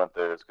reasons I went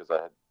there is because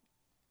I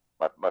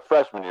had my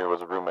freshman year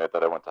was a roommate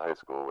that I went to high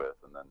school with,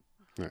 and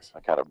then I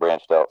kind of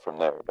branched out from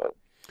there.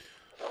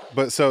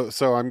 But so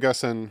I'm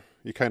guessing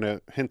you kind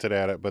of hinted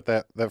at it, but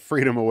that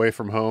freedom away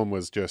from home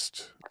was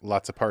just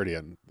lots of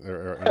partying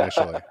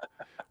initially.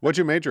 What'd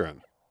you major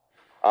in?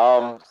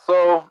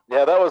 So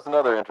yeah, that was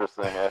another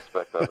interesting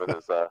aspect of it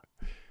is,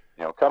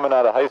 coming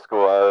out of high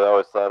school, I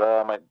always thought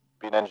I might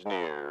be an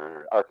engineer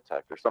or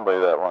architect or somebody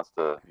that wants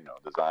to,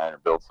 design or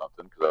build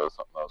something because that was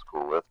something I was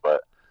cool with.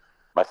 But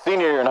my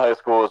senior year in high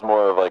school was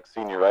more of like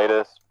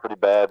senioritis, pretty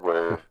bad,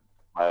 where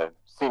my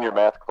senior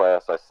math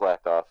class I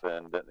slacked off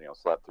in,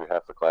 slept through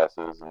half the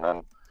classes, and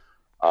then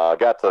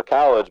got to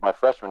college my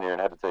freshman year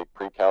and had to take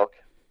pre-calc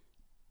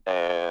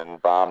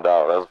and bombed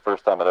out. That was the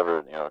first time I'd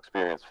ever,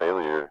 experienced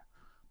failure,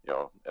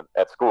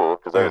 at school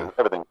because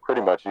everything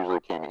pretty much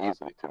usually came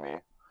easily to me.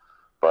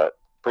 But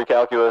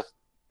pre-calculus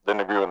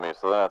didn't agree with me,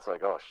 so then it's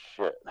like, oh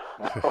shit,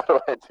 what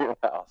do I do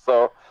now?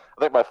 So I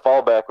think my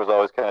fallback was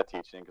always kind of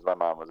teaching because my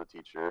mom was a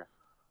teacher,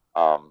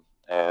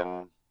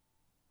 and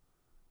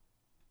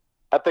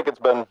I think it's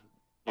been,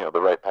 the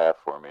right path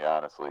for me,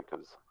 honestly,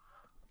 because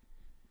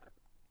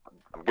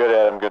I'm good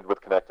at it. I'm good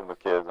with connecting with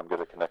kids. I'm good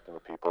at connecting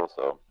with people,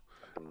 so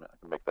I can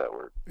make that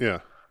work. Yeah.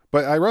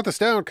 But I wrote this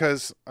down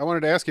because I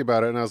wanted to ask you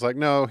about it, and I was like,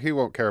 no, he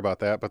won't care about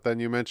that. But then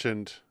you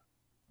mentioned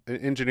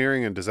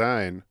engineering and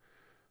design.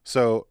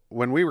 So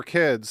when we were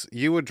kids,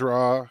 you would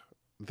draw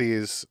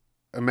these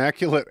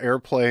immaculate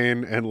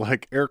airplane and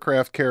like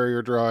aircraft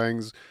carrier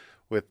drawings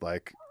with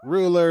like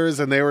rulers,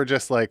 and they were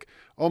just like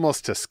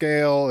almost to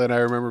scale. And I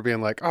remember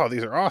being like, oh,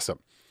 these are awesome.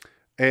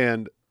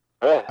 And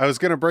I was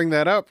going to bring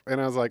that up,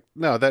 and I was like,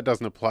 no, that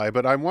doesn't apply.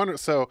 But I'm wondering,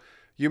 so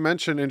you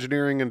mentioned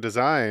engineering and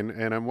design,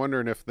 and I'm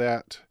wondering if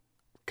that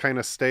kind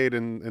of stayed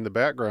in the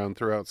background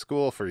throughout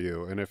school for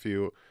you, and if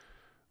you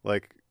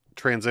like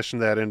transitioned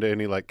that into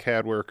any like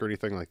CAD work or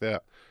anything like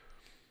that.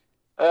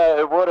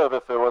 It would have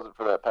if it wasn't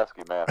for that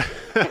pesky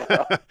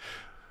math.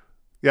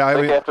 Yeah, I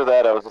think after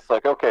that I was just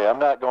like, okay, I'm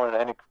not going to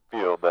any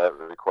field that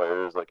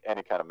requires like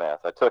any kind of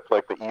math. I took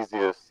like the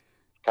easiest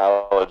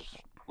college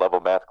level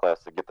math class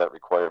to get that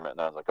requirement,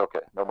 and I was like,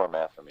 okay, no more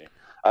math for me.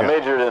 I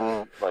majored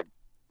in like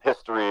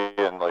history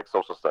and like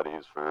social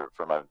studies for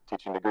my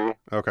teaching degree.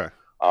 Okay.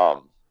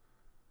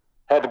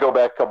 Had to go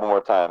back a couple more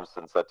times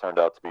since that turned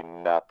out to be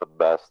not the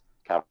best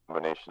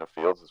combination of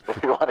fields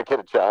if you want to get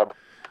a job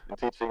in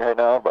teaching right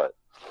now, but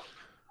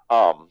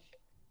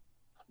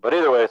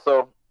either way,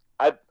 so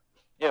I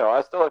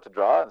still like to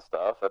draw and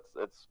stuff.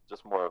 It's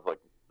just more of like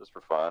just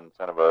for fun,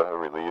 kind of a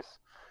release.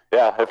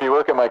 Yeah, if you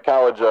look at my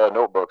college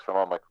notebooks from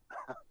all my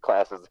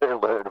classes, they're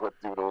littered with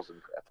doodles and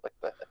crap like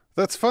that.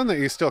 That's fun that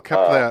you still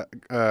kept that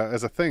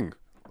as a thing.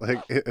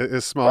 Like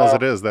as small as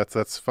it is,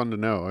 that's fun to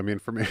know. I mean,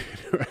 for me.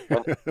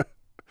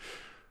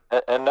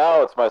 and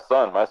now it's my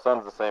son. My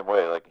son's the same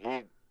way. Like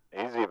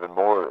he's even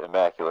more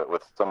immaculate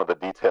with some of the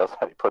details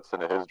that he puts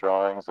into his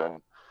drawings,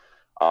 and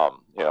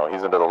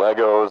He's into the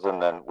Legos,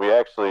 and then we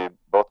actually,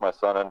 both my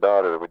son and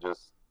daughter,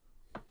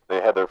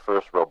 they had their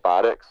first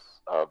robotics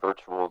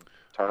virtual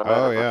tournament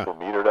Oh or yeah. virtual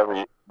meet or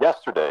whatever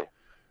yesterday.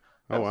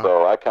 Oh And wow.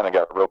 so I kind of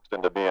got roped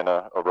into being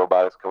a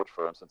robotics coach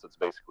for him, since it's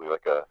basically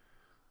like a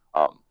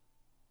um,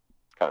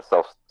 kind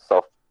of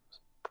self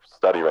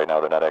study right now.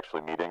 They're not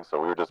actually meeting, so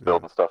we were just Yeah.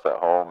 building stuff at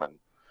home, and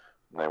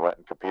they went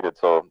and competed.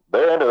 So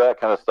they're into that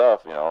kind of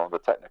stuff, the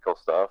technical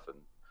stuff. And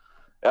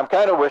I'm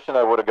kind of wishing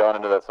I would have gone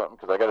into that something,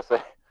 because I got to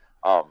say,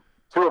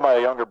 two of my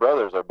younger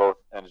brothers are both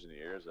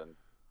engineers, and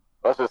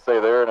let's just say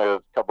they're in a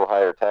couple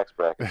higher tax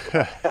brackets.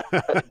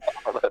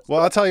 Well,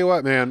 I'll tell you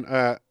what,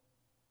 man.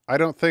 I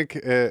don't think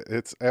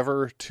it's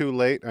ever too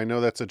late. I know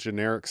that's a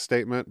generic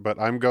statement, but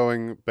I'm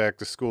going back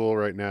to school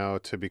right now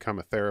to become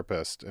a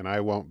therapist, and I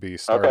won't be Okay.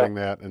 starting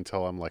that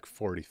until I'm like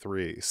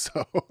 43.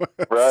 So,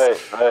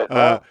 Right.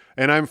 Well,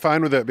 and I'm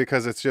fine with it,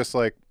 because it's just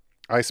like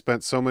I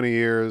spent so many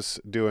years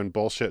doing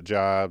bullshit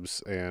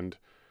jobs, and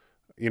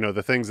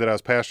the things that I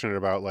was passionate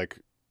about, like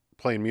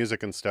playing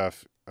music and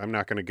stuff. I'm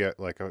not going to get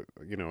like a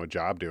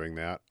job doing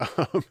that,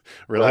 right.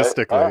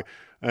 realistically.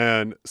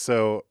 And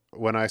so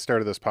when I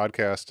started this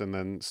podcast and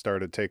then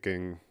started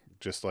taking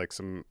just like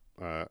some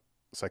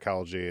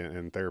psychology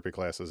and therapy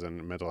classes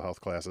and mental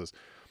health classes,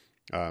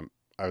 I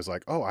was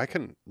like, oh, I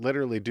can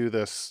literally do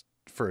this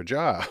for a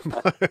job.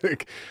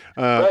 Like,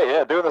 Right.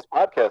 Yeah. Doing this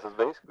podcast is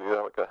basically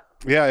like a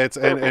yeah, it's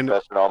therapy and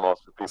session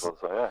almost for people.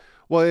 So yeah.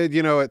 well,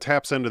 it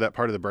taps into that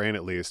part of the brain,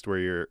 at least, where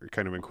you're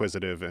kind of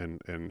inquisitive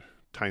and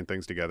tying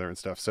things together and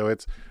stuff. So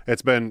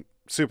it's been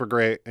super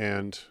great,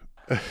 and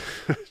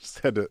just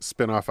had to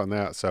spin off on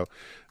that. So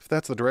if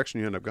that's the direction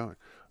you end up going,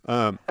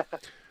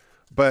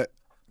 but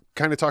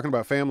kind of talking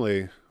about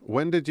family,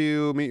 when did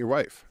you meet your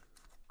wife?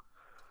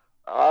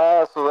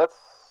 So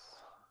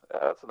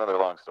that's another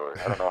long story.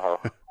 I don't know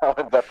how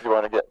in depth you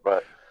want to get,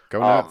 but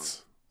Go um,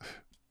 nuts.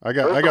 I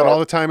first of got all all,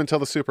 the time until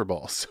the Super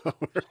Bowl. So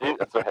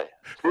that's okay.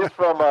 She's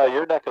from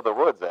your neck of the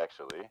woods,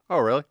 actually. oh,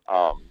 really?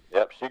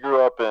 Yep. She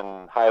grew up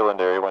in Highland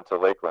area, went to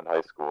Lakeland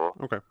High School.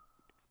 Okay.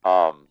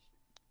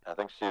 I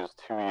think she was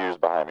 2 years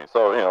behind me.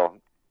 So,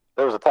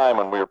 there was a time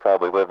when we were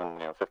probably living,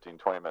 15,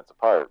 20 minutes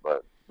apart,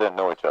 but didn't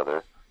know each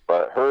other.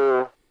 But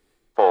her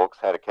folks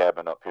had a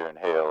cabin up here in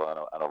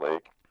Hale on a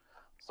lake.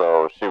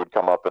 So she would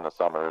come up in the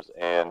summers.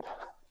 And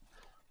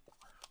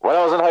when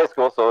I was in high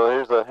school, so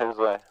here's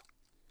a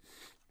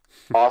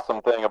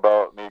awesome thing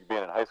about me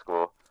being in high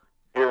school.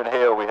 Here in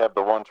Hale, we have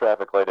the one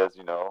traffic light, as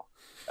you know.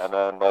 And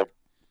then, like,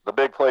 the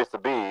big place to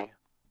be,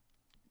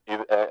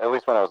 at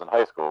least when I was in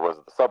high school, was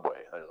the subway.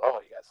 Oh,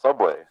 you got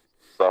Subway.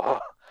 So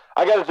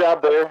I got a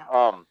job there.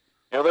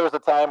 There was a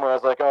time where I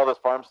was like, oh, this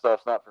farm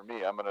stuff's not for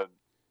me. I'm going to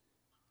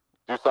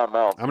do something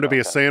else. I'm going to be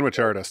a sandwich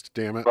artist.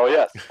 Damn it. Oh,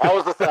 yes. I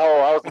was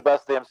the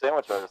best damn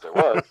sandwich artist there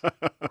was.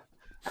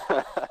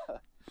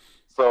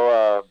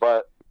 So,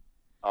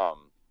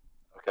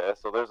 okay.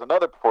 So there's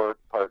another part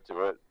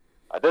to it.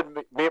 I did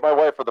meet my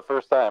wife for the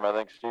first time. I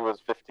think she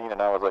was 15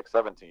 and I was like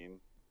 17,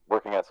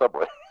 working at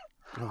Subway.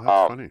 Oh,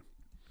 that's funny.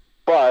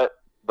 But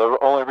the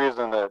only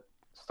reason that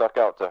stuck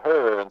out to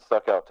her and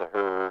stuck out to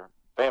her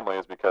family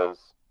is because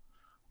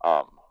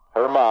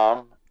her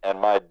mom and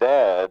my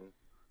dad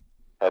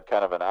had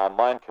kind of an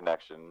online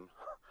connection,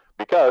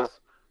 because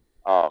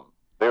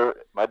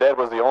my dad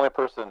was the only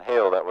person in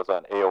Hale that was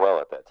on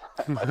AOL at that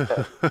time. My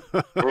dad,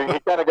 he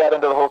kind of got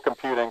into the whole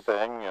computing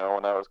thing,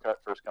 when that was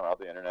first coming out,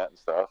 the internet and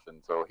stuff.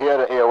 And so he had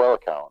an AOL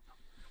account.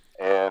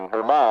 And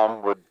her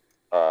mom would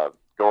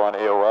go on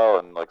AOL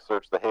and like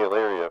search the Hale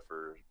area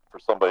for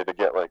somebody to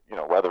get, like,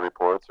 weather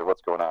reports or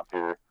what's going on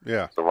here.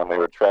 Yeah. So when they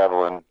were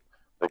traveling,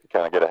 they could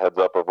kind of get a heads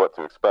up of what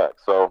to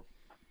expect. So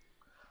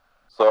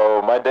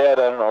my dad,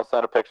 I don't know,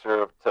 sent a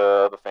picture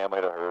to the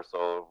family to her.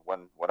 So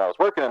when I was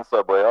working in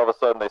Subway, all of a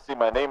sudden they see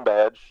my name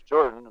badge,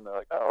 Jordan, and they're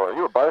like, "Oh, are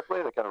you a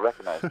Barclay?" They kind of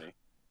recognize me.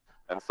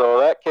 And so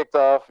that kicked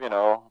off,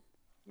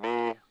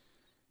 me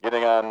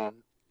getting on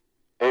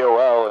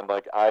AOL and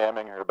like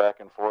IMing her back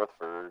and forth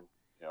for,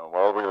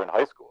 while we were in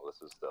high school.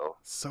 This is still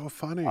So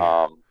funny.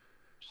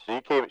 She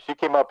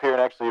came up here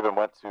and actually even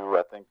went to,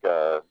 I think,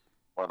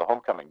 one of the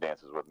homecoming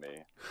dances with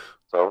me.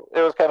 So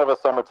it was kind of a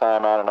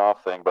summertime on and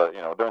off thing. But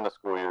during the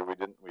school year, we'd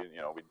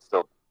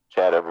still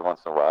chat every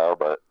once in a while.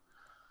 But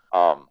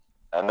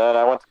and then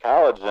I went to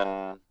college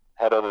and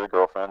had other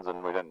girlfriends,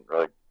 and we didn't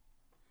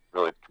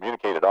really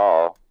communicate at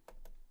all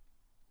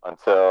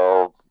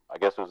until I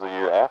guess it was the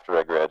year after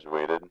I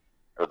graduated,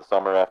 or the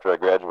summer after I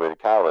graduated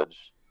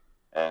college.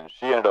 And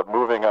she ended up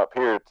moving up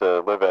here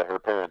to live at her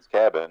parents'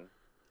 cabin,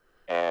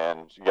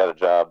 and she got a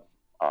job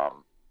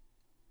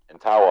in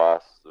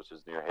Tawas, which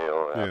is near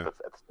Hale, Yeah.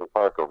 at the state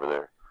park over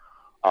there.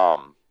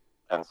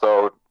 And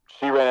so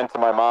she ran into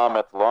my mom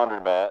at the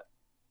laundromat,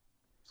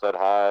 said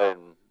hi,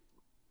 and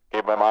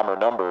gave my mom her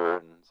number,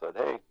 and said,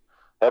 "Hey,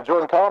 have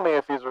Jordan call me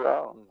if he's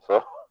around."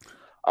 So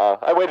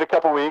I waited a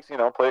couple weeks,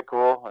 play it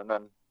cool, and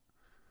then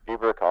gave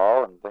her a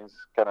call, and things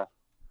kind of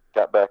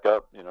got back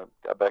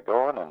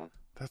going, and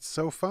That's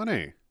so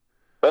funny.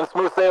 been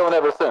smooth sailing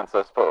ever since,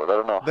 I suppose. I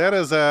don't know.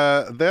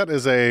 That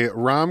is a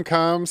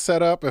rom-com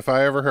setup if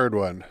I ever heard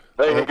one.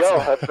 There you go.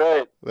 That's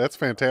right. That's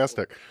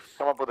fantastic.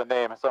 Come up with a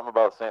name, something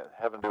about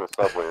having to do with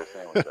Subway or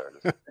sandwich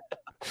artist.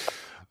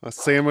 A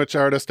sandwich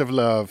artist of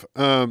love.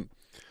 Well,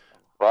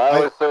 I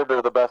always served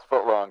her the best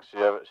footlongs she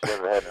ever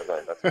had in her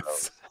life. That's what I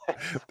always say.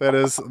 That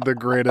is the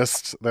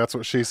greatest "that's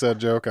what she said"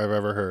 joke I've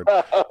ever heard.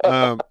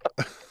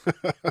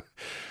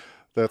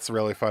 That's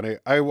really funny.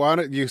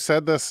 You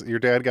said this, your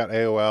dad got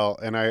AOL,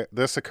 and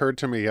this occurred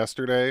to me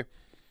yesterday.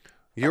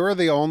 You're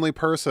the only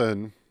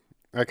person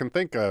I can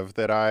think of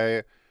that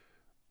I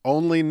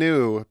only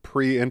knew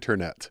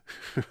pre-internet.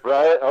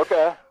 Right?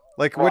 Okay.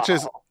 Like, which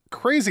is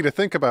crazy to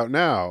think about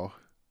now.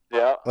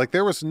 Yeah. Like,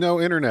 there was no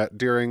internet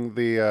during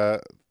the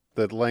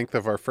length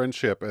of our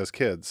friendship as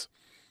kids.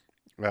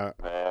 Man,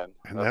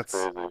 and that's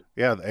crazy.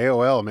 Yeah, the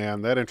AOL,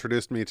 man, that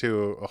introduced me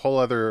to a whole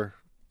other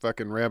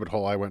fucking rabbit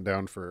hole I went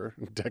down for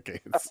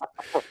decades.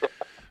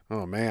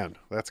 Oh man,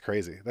 that's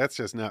crazy. That's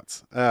just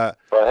nuts. But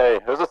hey,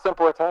 it was a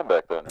simpler time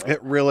back then, right?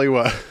 It really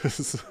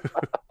was.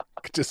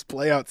 Could just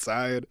play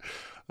outside.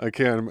 Oh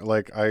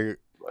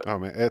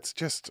man,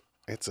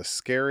 it's a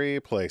scary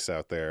place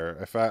out there.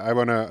 If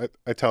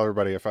I tell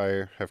everybody if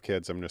I have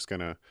kids, I'm just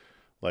gonna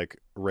like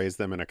raise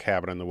them in a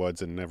cabin in the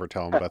woods and never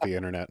tell them about the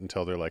internet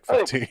until they're like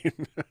 15.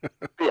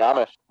 Be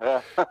Amish,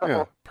 yeah.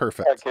 Yeah,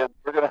 perfect. Yeah, kids,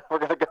 we're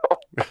gonna go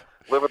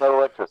live without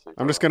electricity.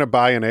 I'm just gonna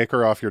buy an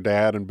acre off your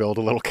dad and build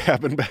a little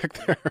cabin back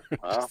there.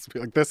 Just be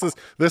like, this is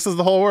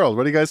the whole world.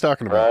 What are you guys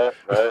talking about?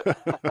 Right.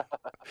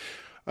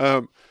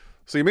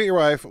 So you meet your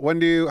wife. How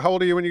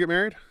old are you when you get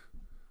married?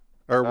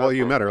 Or well,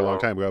 you met her a long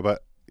time ago,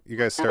 but you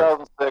guys start.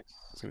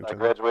 2006. I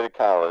graduated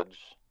college,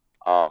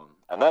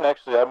 and then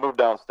actually I moved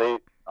downstate.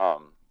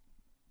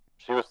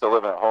 She was still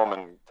living at home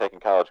and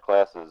taking college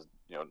classes,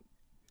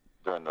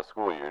 during the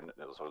school year.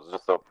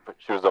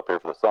 She was up here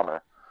for the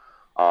summer.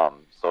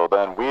 So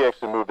then we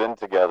actually moved in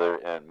together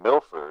in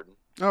Milford.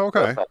 Oh,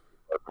 okay. That's not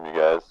far from you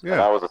guys. Yeah.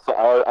 And I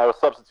was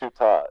substitute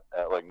taught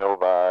at like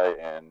Novi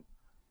and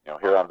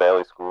Huron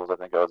Valley schools. I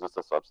think I was just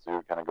a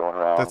substitute, kind of going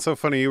around. That's so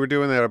funny. You were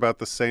doing that about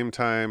the same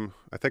time.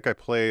 I think I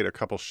played a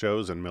couple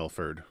shows in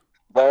Milford.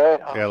 Right?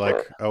 Yeah,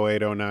 like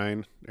 08,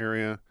 09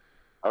 area.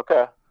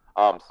 Okay.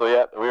 So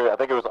yeah, I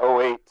think it was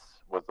 08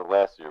 was the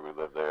last year we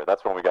lived there.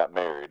 That's when we got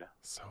married.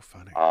 So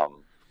funny. Yeah,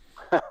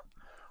 we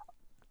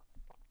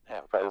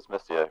probably just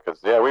missed you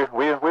because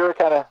we were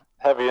kind of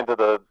heavy into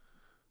the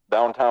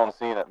downtown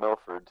scene at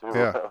Milford too.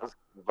 Yeah. That was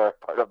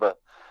part of the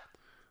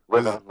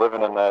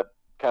living in that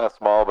kind of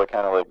small but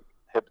kind of like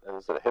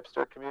is it a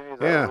hipster community? Is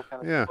that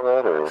Yeah.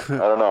 Or I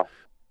don't know.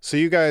 So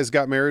you guys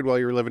got married while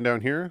you were living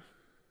down here?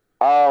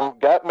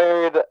 Got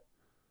married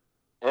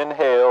in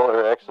Hale,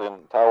 or actually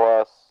in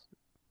Tawas.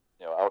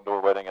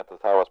 Outdoor wedding at the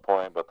Tawas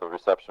Point, but the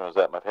reception was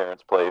at my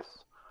parents'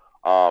 place.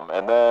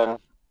 And then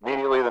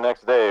immediately the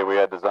next day we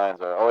had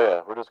designs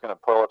of, we're just going to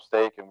pull up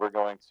stake and we're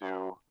going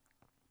to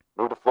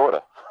move to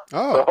Florida.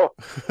 Oh.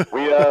 So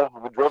we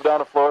drove down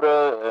to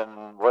Florida,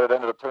 and what it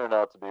ended up turning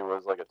out to be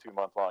was like a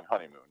 2-month-long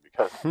honeymoon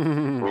because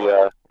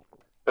that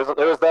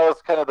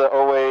was kind of the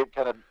 08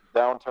 kind of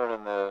downturn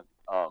in the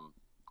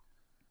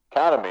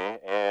economy,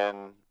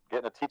 and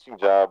getting a teaching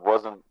job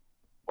wasn't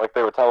like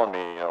they were telling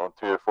me,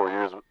 3 or 4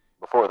 years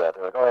before that.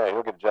 They're like, oh yeah,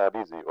 you'll get a job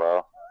easy.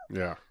 Well,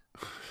 yeah,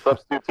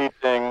 substitute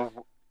teaching,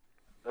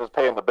 it was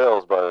paying the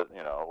bills, but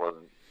it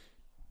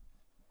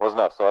wasn't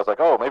enough. So I was like,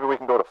 oh, maybe we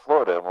can go to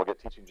Florida and we'll get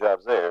teaching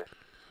jobs there.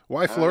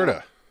 Why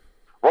Florida?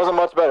 Wasn't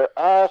much better.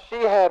 She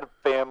had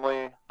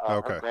family.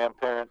 Okay. Her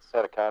grandparents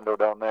had a condo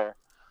down there.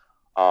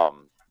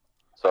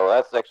 So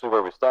that's actually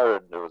where we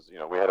started. There was,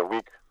 we had a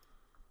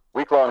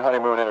week-long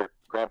honeymoon in her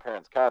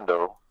grandparents'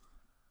 condo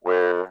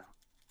where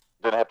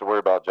didn't have to worry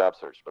about job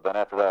search. But then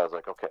after that, I was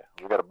like, okay,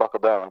 we got to buckle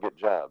down and get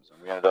jobs.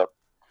 And we ended up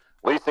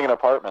leasing an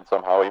apartment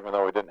somehow, even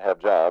though we didn't have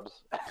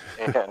jobs.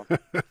 And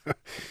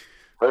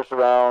searched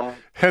around.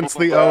 Hence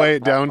the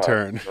 08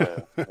 downturn.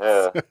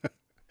 Yeah.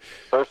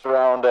 Searched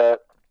around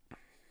at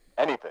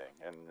anything.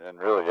 And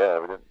really,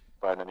 we didn't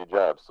find any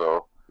jobs.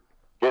 So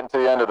getting to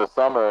the end of the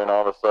summer, and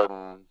all of a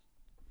sudden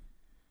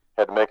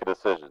had to make a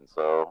decision.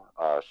 So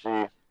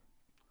she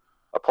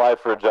applied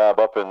for a job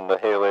up in the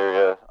Hale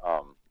area,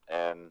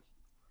 and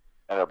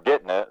ended up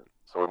getting it.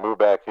 So we moved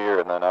back here,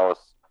 and then I was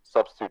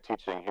substitute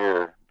teaching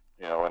here,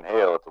 in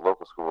Hale at the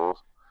local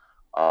schools.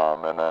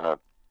 And then a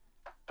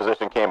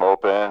position came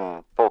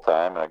open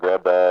full-time, and I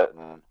grabbed that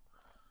and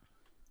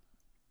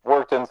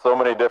worked in so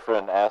many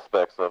different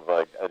aspects of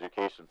like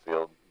education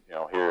field,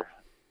 here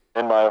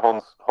in my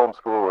home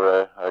school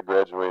where I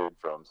graduated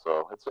from.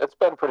 So it's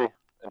been pretty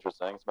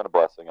interesting. It's been a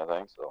blessing, I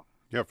think. So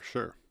yeah, for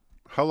sure.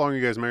 How long are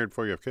you guys married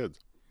before you have kids?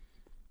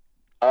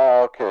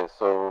 Okay,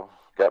 so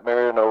got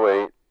married in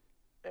 08,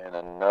 and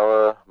then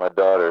Noah, my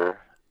daughter,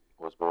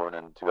 was born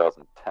in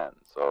 2010.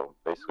 So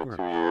basically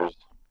 2 years.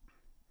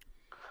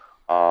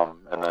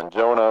 And then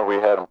Jonah, we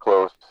had him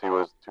close. He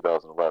was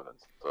 2011.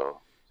 So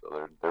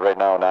they're right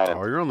now 9 and 10.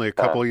 Oh, you're only a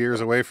couple of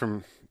years away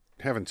from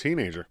having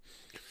teenager.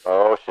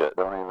 Oh shit!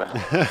 Don't even.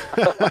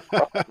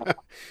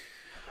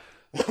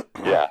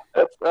 Yeah,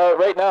 it's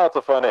right now it's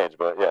a fun age,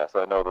 but yes,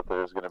 I know that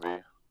there's going to be,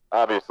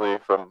 obviously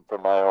from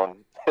my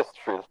own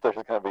history, that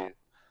there's going to be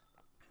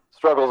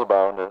struggles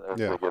abound as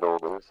Yeah. they get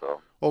older.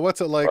 So, Well, what's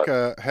it like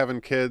but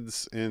having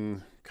kids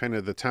in kind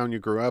of the town you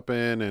grew up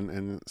in,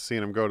 and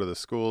seeing them go to the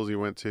schools you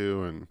went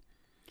to,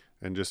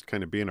 and just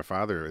kind of being a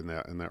father in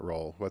that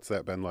role? What's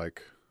that been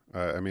like?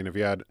 I mean, have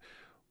you had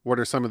what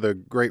are some of the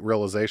great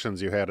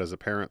realizations you had as a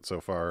parent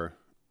so far?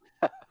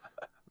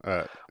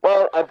 Uh,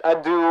 well, I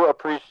do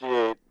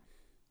appreciate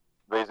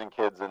raising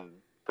kids in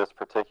this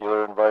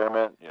particular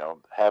environment.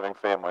 Having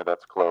family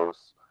that's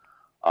close.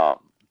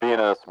 Being in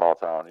a small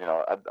town,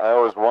 I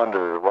always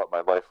wonder what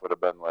my life would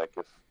have been like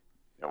if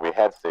we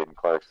had stayed in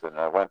Clarkston.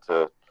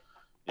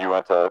 You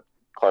went to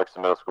Clarkston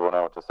Middle School, and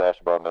I went to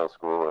Sashabaw Middle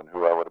School, and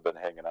who I would have been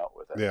hanging out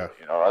with. Yeah.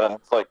 And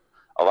it's like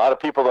a lot of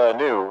people that I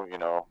knew,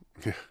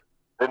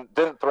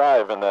 didn't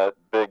thrive in that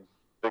big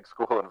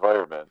school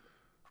environment,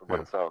 from what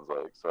Yeah. it sounds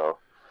like.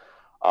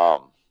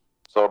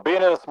 So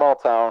being in a small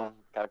town,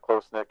 kind of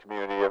close knit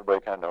community, everybody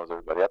kind of knows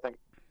everybody. I think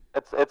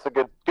it's a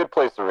good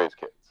place to raise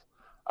kids.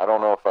 I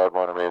don't know if I'd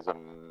want to raise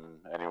them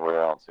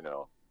anywhere else,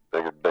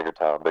 bigger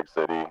town, big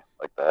city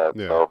like that.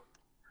 Yeah. So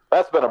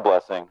that's been a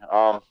blessing.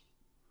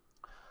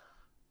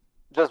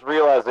 Just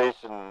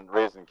realization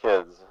raising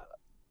kids.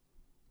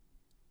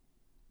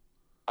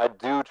 I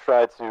do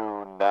try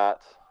to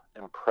not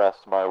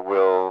impress my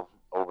will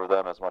over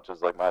them as much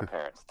as like my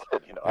parents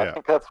did. I Yeah.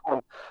 think that's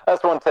one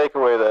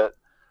takeaway that.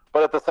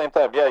 But at the same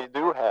time, yeah, you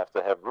do have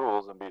to have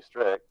rules and be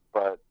strict.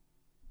 But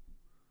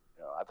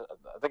I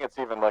think it's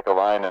even like a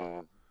line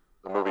in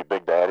the movie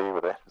Big Daddy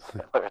with Adam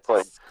Sandler. It's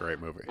like It's a great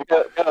movie. you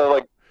gotta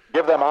like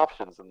give them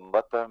options and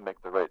let them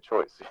make the right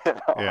choice.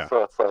 Yeah.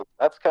 So it's like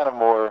that's kind of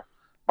more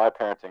my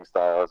parenting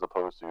style as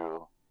opposed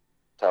to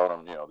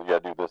telling them, you gotta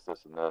do this,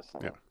 and this,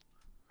 and Yeah.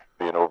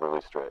 being overly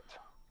strict.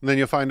 And then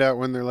you'll find out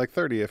when they're like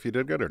 30 if you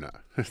did good or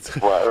not.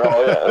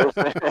 Well, yeah,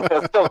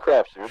 it's still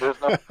crapshoot. There's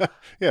no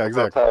Yeah,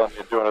 exactly. no telling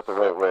you're doing it the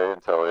right way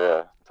until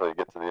you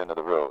get to the end of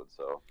the road.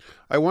 So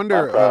I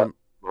wonder.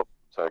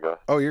 sorry, go ahead.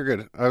 Oh, you're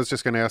good. I was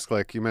just going to ask,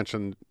 like you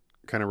mentioned,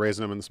 kind of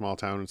raising them in the small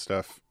town and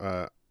stuff.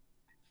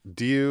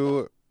 Do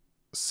you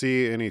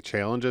see any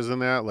challenges in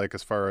that, like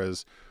as far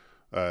as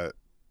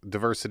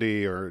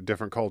diversity or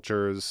different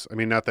cultures? I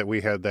mean, not that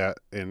we had that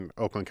in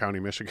Oakland County,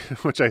 Michigan,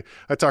 which I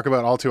talk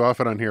about all too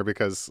often on here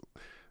because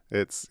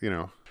it's,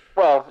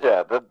 Well,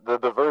 yeah, the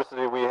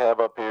diversity we have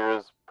up here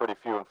is pretty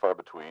few and far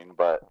between.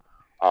 But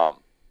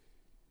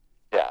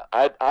yeah,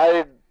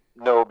 I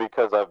know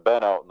because I've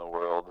been out in the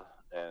world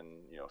and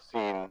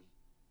seen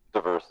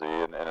diversity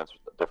in its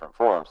different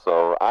forms,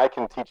 so I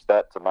can teach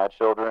that to my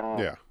children.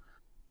 Yeah.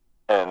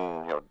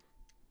 And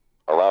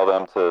allow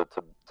them to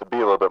be a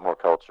little bit more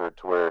cultured,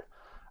 to where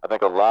I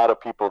think a lot of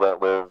people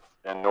that live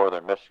in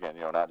northern Michigan,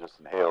 not just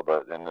in Hale,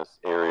 but in this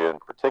area in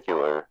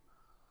particular,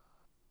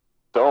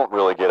 don't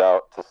really get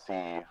out to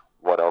see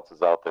what else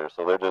is out there.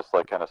 So they're just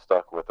like kind of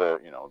stuck with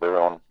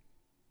their own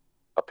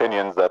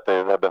opinions that they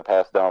have been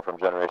passed down from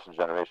generation to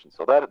generation.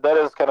 So that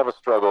is kind of a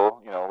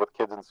struggle, with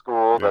kids in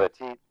school that I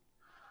teach.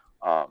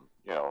 I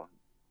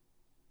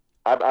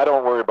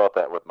don't worry about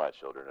that with my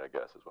children, I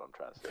guess is what I'm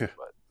trying to say.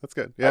 But that's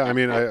good. Yeah, I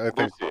mean, I do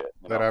think see it,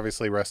 that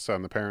obviously rests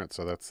on the parents,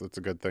 so that's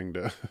a good thing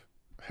to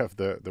have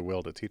the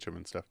will to teach them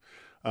and stuff.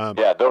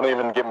 Yeah, don't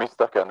even get me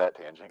stuck on that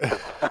tangent, 'cause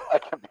I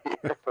can be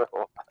here for a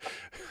while.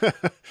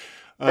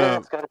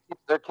 Parents got to teach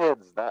their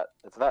kids.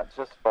 It's not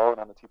just falling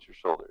on the teacher's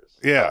shoulders.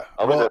 Yeah.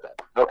 I'll leave it at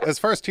that. Okay. As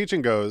far as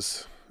teaching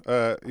goes,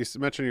 you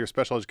mentioned you're a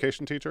special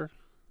education teacher.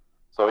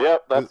 So,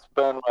 yep, that's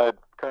been my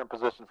current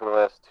position for the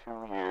last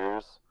 2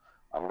 years.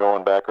 I'm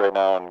going back right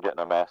now and getting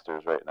a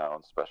master's right now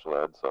in special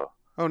ed. So.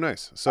 Oh,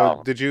 nice.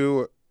 So, did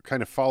you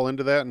kind of fall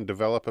into that and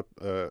develop a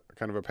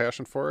kind of a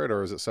passion for it,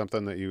 or is it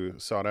something that you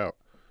sought out?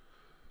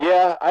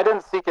 Yeah, I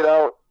didn't seek it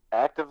out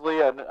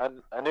actively. I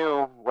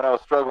knew when I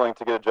was struggling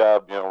to get a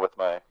job, with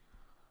my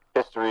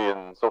history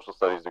and social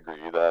studies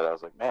degree, that I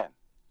was like, man,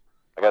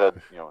 I got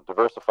to,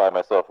 diversify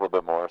myself a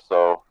little bit more.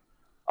 So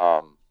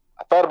I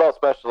thought about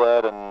special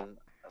ed, and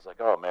I was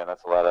like, oh man,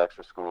 that's a lot of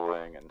extra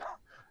schooling, and I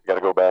got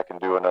to go back and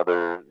do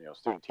another,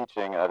 student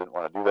teaching. I didn't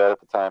want to do that at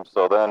the time.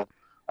 So then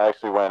I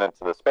actually went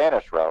into the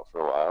Spanish route for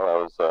a while. I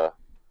was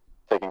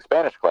taking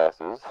Spanish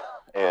classes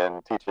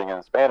and teaching in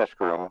the Spanish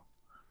room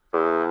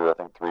for, I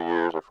think, 3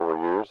 years or 4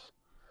 years.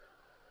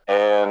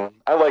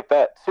 And I like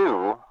that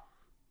too.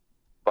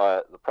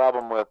 But the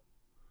problem with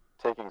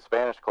taking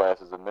Spanish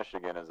classes in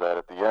Michigan is that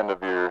at the end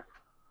of your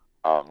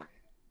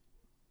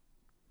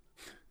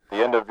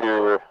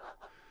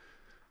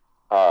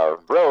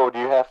road,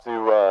 you have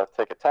to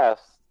take a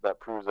test that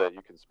proves that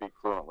you can speak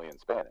fluently in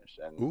Spanish.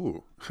 And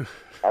Ooh.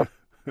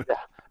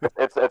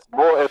 it's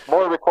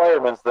more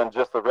requirements than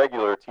just the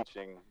regular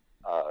teaching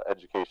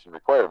education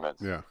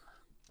requirements. Yeah.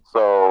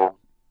 So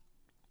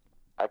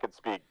I could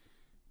speak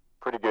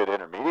pretty good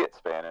intermediate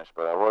Spanish,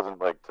 but I wasn't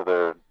like to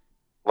their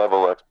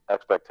level of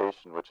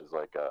expectation, which is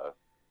like I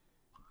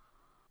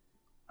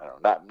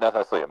don't know, not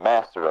necessarily a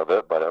master of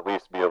it, but at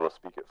least be able to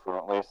speak it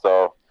fluently.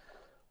 So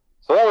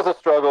that was a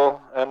struggle.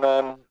 And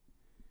then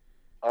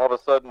all of a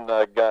sudden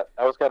I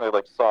was kind of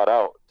like sought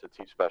out to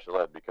teach special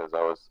ed because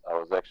I was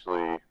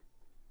actually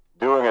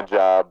doing a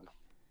job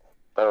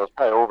that I was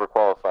probably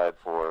overqualified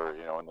for,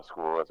 in the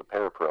school as a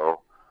parapro.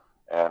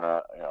 And,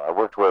 I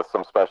worked with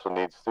some special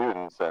needs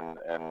students, and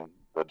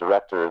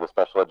the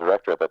special ed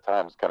director at that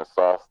time kind of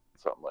saw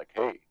something like,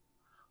 hey,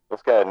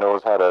 this guy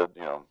knows how to,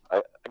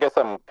 I guess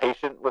I'm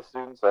patient with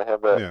students. I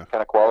have that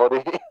kind of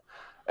quality.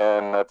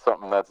 And that's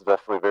something that's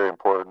definitely very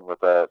important with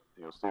that,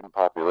 student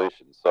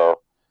population. So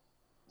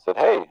I said,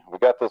 hey, we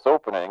got this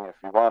opening if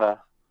you want to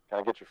kind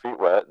of get your feet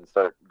wet and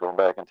start going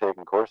back and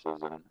taking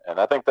courses. And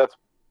I think that's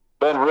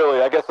been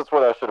really, I guess that's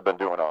what I should have been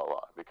doing all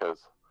along, because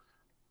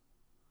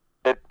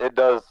it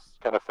does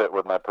kind of fit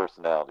with my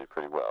personality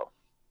pretty well.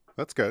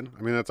 That's good.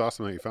 I mean, that's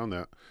awesome that you found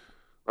that.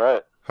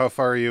 Right. How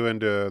far are you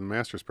into the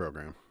master's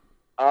program?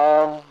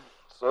 So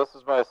this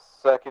is my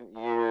second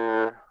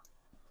year. I'm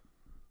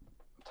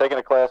taking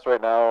a class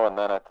right now, and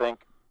then I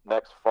think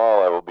next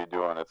fall I will be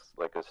doing, it's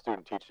like a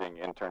student teaching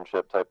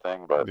internship type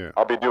thing, but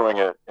I'll be doing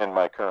it in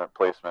my current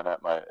placement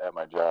at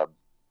my job.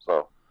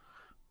 So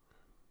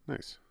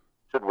nice.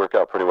 Should work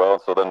out pretty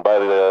well. So then by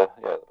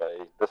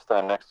this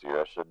time next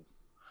year I should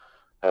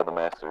have the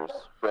master's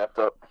wrapped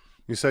up.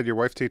 You said your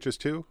wife teaches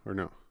too, or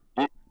no?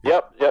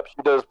 Yep.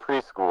 She does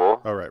preschool.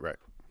 Oh, right.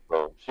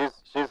 So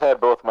she's had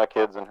both my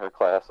kids in her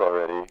class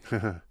already.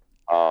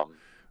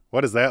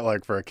 What is that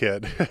like for a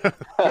kid?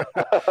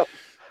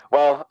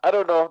 Well, I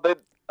don't know.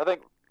 I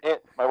think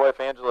my wife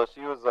Angela,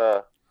 she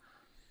was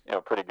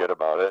pretty good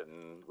about it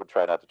and would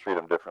try not to treat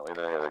them differently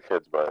than any other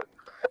kids. But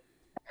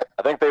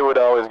I think they would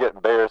always get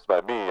embarrassed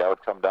by me. I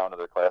would come down to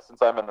their class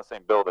since I'm in the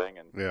same building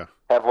and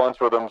have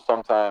lunch with them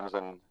sometimes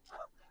and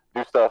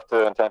do stuff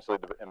to intentionally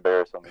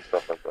embarrass them and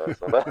stuff like that.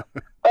 So that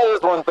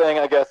is one thing,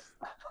 I guess.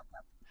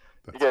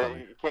 You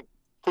can't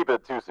keep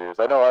it too serious.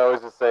 I know I always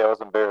just say I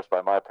was embarrassed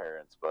by my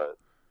parents, but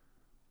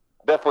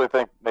I definitely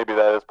think maybe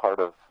that is part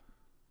of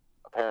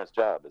a parent's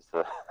job, is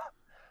to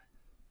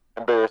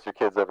embarrass your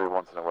kids every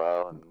once in a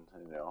while. And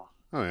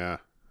Oh yeah,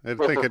 I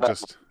think it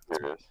just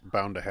it's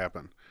bound to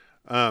happen.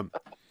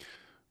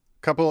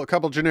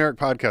 Couple generic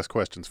podcast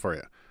questions for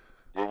you.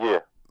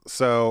 Yeah.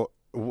 So,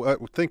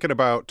 thinking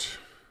about,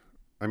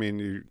 I mean,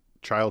 your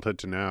childhood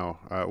to now,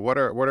 what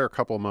are a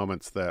couple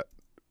moments that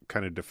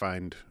kind of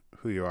defined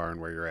who you are and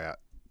where you're at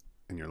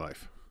in your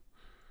life?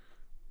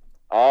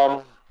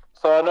 So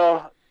I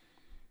know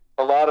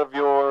a lot of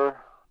your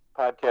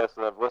podcasts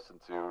that I've listened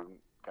to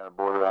kind of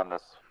border on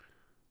this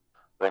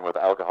thing with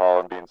alcohol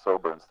and being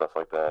sober and stuff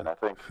like that. And I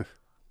think,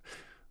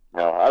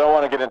 I don't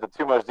want to get into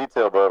too much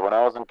detail, but when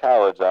I was in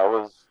college, I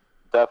was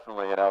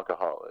definitely an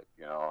alcoholic.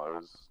 It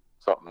was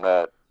something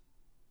that,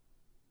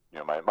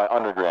 my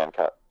undergrad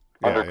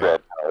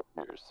college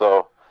years.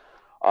 So,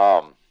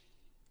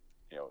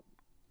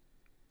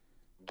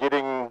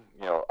 getting,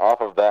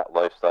 off of that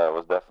lifestyle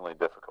was definitely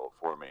difficult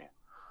for me.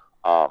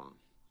 I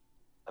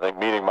think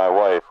meeting my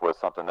wife was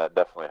something that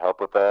definitely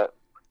helped with that.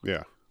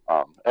 Yeah.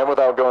 And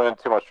without going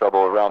into too much trouble,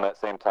 around that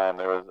same time,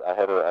 I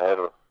had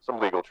some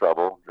legal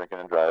trouble, drinking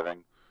and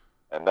driving,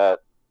 and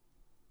that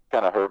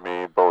kind of hurt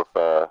me both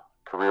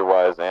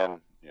career-wise and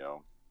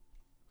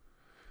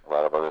a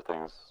lot of other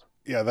things.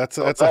 Yeah, that's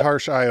a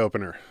harsh eye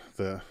opener.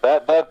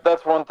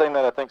 That's one thing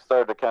that I think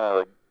started to kind of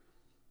like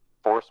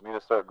force me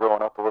to start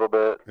growing up a little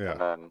bit. Yeah.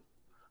 And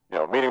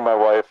then meeting my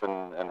wife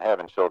and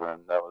having children,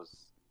 that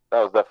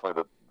was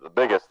definitely the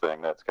biggest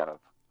thing that's kind of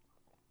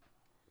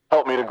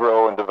helped me to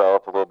grow and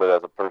develop a little bit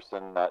as a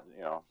person. Not,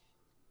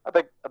 I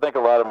think a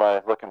lot of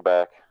my looking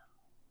back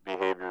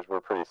behaviors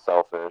were pretty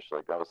selfish.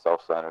 Like I was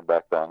self-centered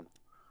back then,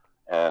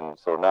 and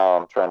so now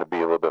I'm trying to be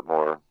a little bit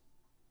more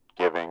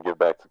giving, give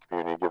back to the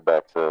community, give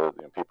back to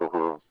people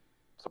who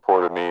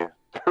supported me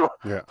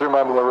through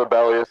my more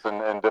rebellious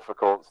and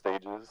difficult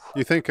stages.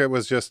 You think it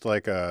was just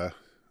like a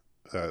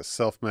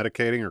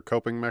self-medicating or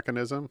coping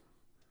mechanism?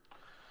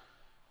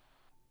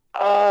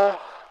 I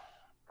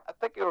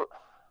think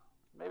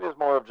maybe it's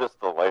more of just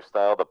the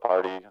lifestyle, the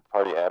party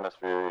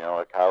atmosphere,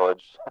 at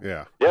college.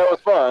 Yeah. Yeah, it was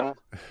fun.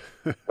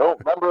 Don't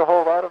remember a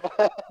whole lot of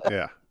it.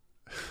 Yeah.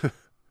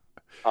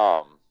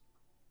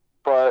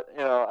 But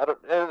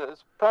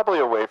it's probably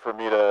a way for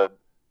me to,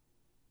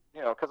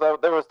 because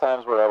there was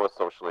times where I was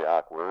socially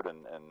awkward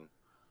and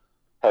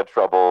had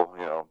trouble,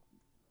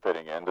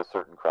 fitting into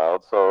certain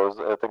crowds. So it was,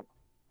 I think,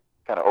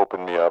 kind of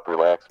opened me up,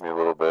 relaxed me a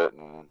little bit,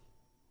 and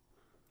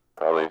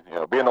probably,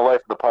 being the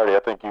life of the party. I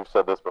think you've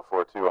said this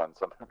before too on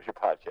some of your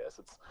podcasts.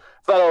 It's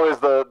not always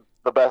the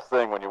best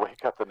thing when you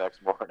wake up the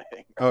next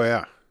morning. Oh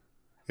yeah.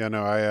 Yeah,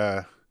 no,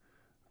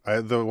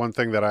 I the one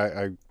thing that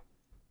I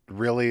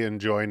really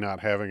enjoy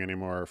not having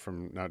anymore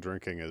from not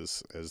drinking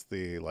is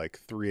the like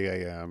 3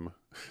 a.m.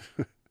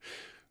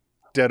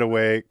 dead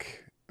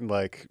awake,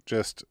 like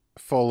just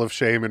full of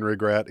shame and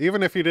regret,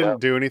 even if you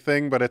didn't do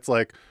anything, but it's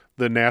like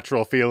the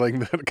natural feeling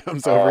that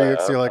comes over you.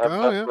 So you're like,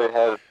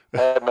 I've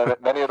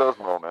had many of those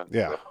moments.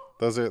 Yeah.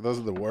 So. Those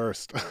are the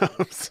worst.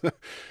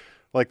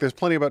 Like there's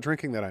plenty about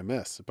drinking that I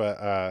miss,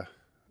 but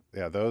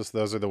those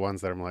are the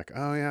ones that I'm like,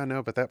 oh yeah,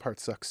 no, but that part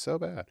sucks so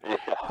bad.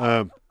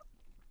 Yeah.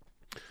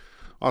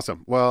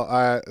 Awesome. Well,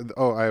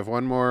 I have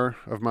one more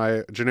of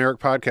my generic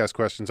podcast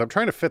questions. I'm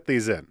trying to fit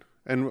these in.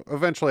 and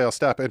eventually I'll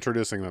stop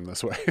introducing them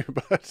this way.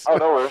 But Oh,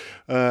 no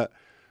worries.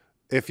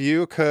 if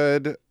you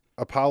could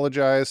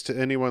apologize to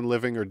anyone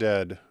living or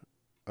dead,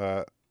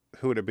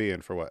 who would it be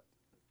and for what?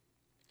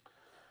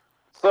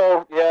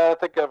 So yeah, I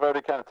think I've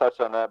already kind of touched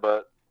on that,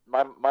 but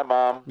my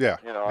mom, Yeah,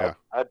 you know, yeah.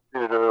 I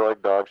treated her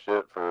like dog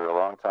shit for a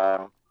long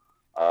time.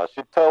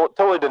 She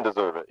totally didn't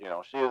deserve it. You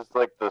know, she is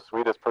like the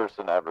sweetest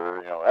person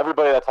ever. You know,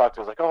 everybody I talked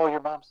to was like, "Oh, your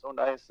mom's so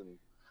nice," and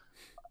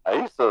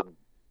I used to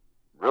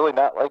really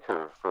not like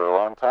her for a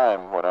long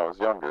time when I was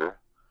younger,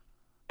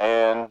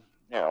 and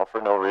you know, for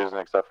no reason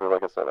except for,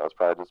 like I said, I was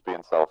probably just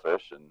being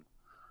selfish. And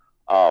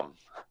um,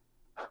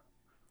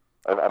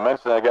 I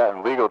mentioned I got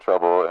in legal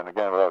trouble, and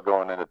again, without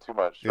going into too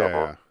much Yeah,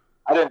 trouble, yeah.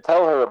 I didn't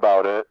tell her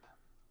about it.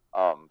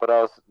 But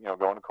I was, you know,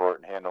 going to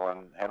court and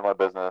handling my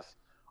business.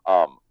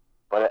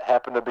 But it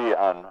happened to be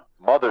on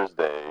Mother's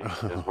Day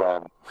is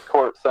when the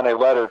court sent a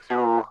letter to,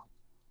 you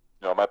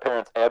know, my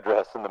parents'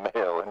 address in the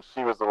mail, and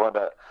she was the one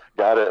that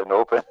got it and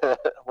opened it.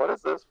 What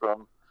is this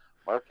from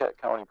Marquette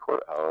County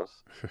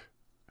Courthouse?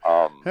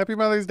 Happy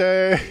Mother's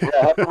Day. Yeah,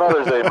 happy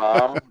Mother's Day,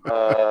 Mom.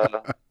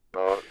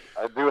 So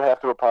I do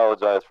have to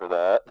apologize for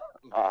that,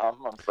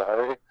 Mom. I'm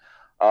sorry.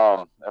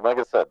 And like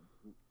I said,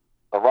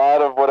 a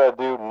lot of what I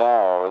do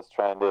now is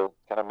trying to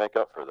kind of make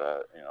up for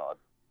that. You know, I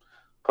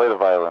play the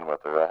violin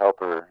with her. I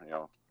help her, you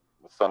know,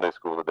 with Sunday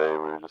school today we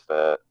were just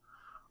at.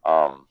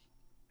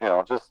 You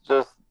know, just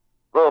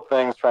little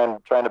things, trying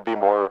to be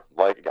more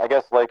like, I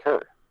guess, like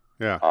her.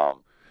 Yeah.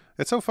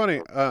 It's so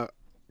funny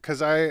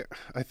because I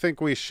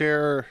think we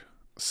share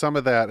some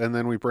of that, and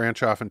then we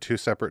branch off in two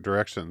separate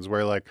directions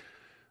where, like,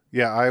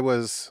 yeah, I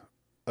was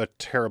a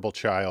terrible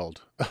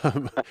child.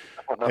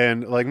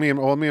 And like me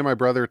and my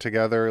brother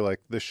together,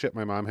 like the shit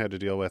my mom had to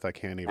deal with, I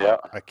can't even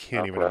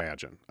even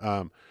imagine.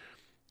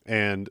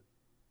 And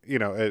you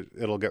know,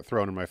 it'll get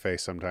thrown in my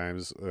face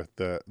sometimes with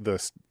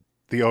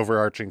the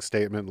overarching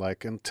statement,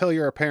 like, until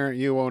you're a parent,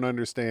 you won't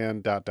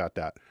understand ... Oh,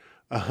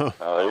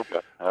 there you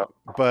go. Yep.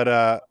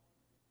 But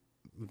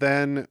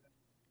then,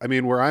 I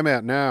mean, where I'm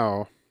at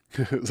now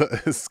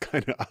is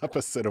kind of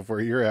opposite of where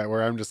you're at,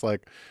 where I'm just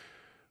like,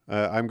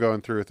 I'm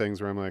going through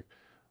things where I'm like,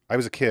 I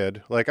was a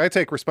kid. Like, I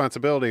take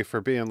responsibility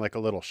for being like a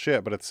little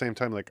shit, but at the same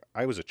time, like,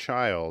 I was a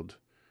child,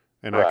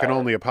 and I can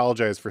only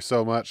apologize for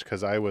so much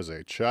because I was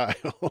a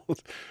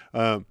child.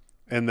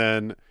 And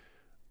then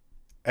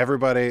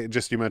everybody,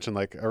 just, you mentioned,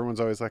 like, everyone's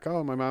always like,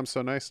 oh, my mom's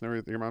so nice,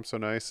 and your mom's so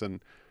nice.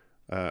 And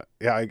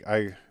yeah,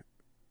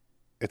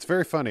 it's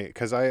very funny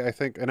because I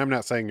think, and I'm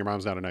not saying your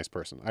mom's not a nice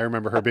person. I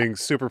remember her being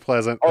super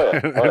pleasant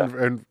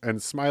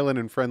and smiling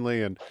and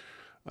friendly. And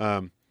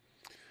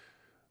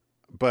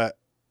but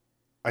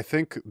I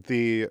think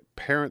the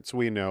parents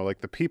we know,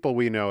 like the people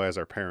we know as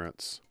our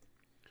parents,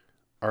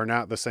 are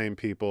not the same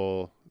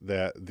people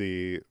that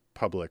the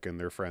public and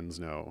their friends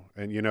know.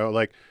 And, you know,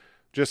 like,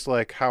 just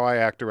like how I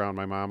act around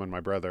my mom and my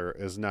brother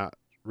is not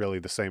really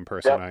the same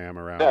person I am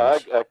around I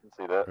can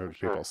see that for people.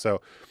 sure.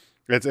 So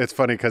it's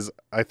funny because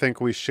I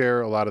think we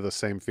share a lot of the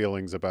same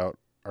feelings about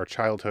our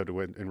childhood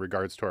in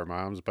regards to our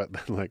moms, but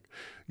then, like,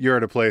 you're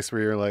at a place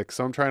where you're like,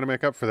 so I'm trying to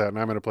make up for that, and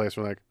I'm at a place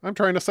where, like, I'm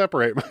trying to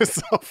separate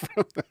myself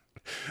from that.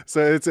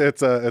 So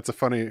it's a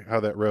funny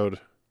how that road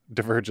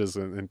diverges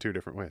in two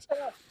different ways.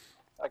 Yeah,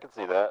 I can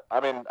see that.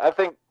 I mean, I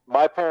think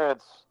my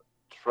parents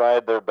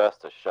tried their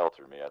best to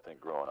shelter me, I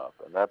think, growing up.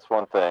 And that's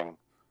one thing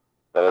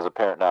that, as a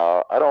parent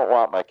now, I don't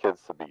want my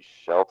kids to be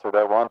sheltered.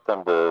 I want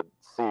them to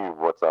see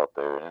what's out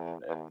there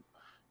and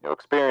you know,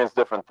 experience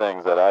different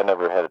things that I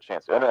never had a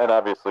chance to. And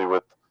obviously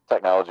with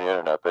technology and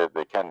internet,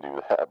 they can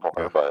do that more,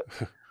 Yeah. but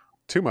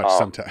too much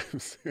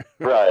sometimes.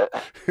 Right.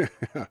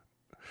 Yeah.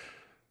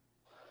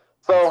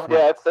 So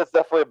yeah, it's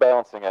definitely a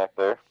balancing act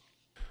there.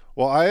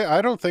 Well,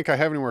 I don't think I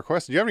have any more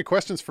questions. Do you have any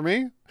questions for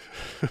me?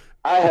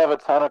 I have a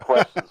ton of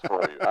questions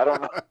for you. I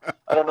don't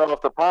know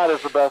if the pod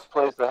is the best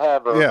place to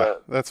have those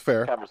that's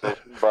fair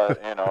conversation, but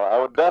you know, I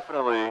would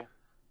definitely,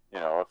 you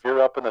know, if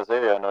you're up in this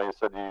area, I know you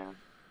said you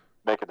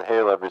make it to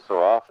Hale every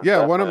so often.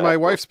 Yeah, one of my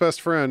wife's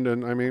best friend,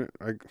 and I mean,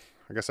 I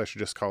guess I should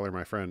just call her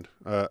my friend.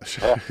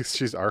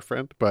 She's our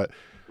friend, but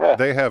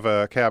they have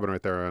a cabin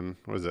right there on,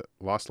 what is it,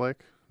 Lost Lake?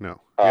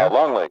 No.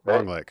 Long Lake.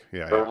 Long Lake,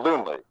 yeah. Or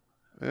Loon Lake.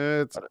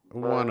 It's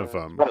one of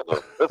them.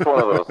 It's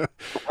one of those.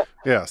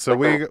 Yeah, so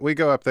we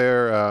go up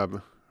there,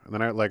 and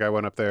then I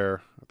went up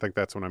there. I think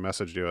that's when I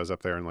messaged you. I was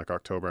up there in like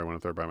October. I went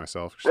up there by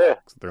myself. Yeah.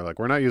 They're like,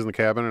 we're not using the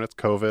cabin, and it's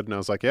COVID. And I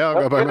was like, yeah, I'll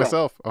go by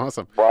myself.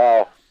 Awesome.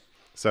 Wow.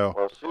 So.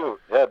 Well, shoot.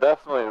 Yeah,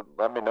 definitely.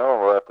 Let me know.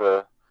 We'll have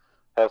to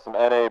have some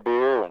NA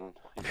beer and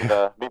you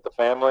can meet the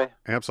family.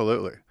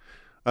 Absolutely.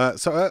 I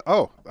was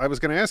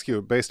going to ask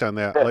you based on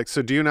that. Like,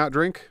 so do you not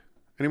drink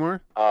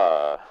anymore?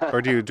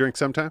 Or do you drink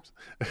sometimes?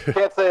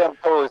 Can't say I'm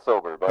totally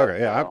sober, but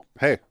okay, yeah.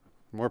 Hey,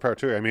 more power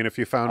to you. I mean, if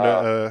you found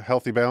a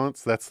healtly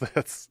balance, that's right.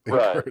 That's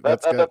good.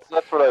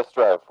 That's what I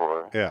strive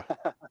for. Yeah,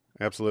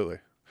 absolutely.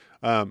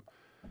 Well,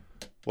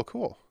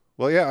 cool.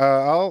 Well,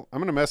 yeah. I'm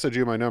gonna message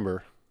you my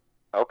number.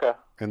 Okay.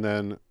 And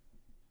then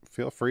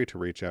feel free to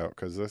reach out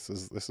because this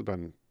has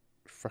been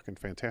fucking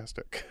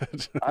fantastic.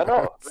 I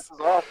know, this is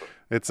awesome.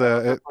 It's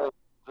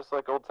just just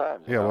like old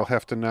times. Yeah, we'll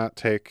have to not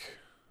take.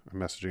 I'm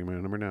messaging my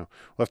number now.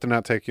 We'll have to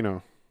not take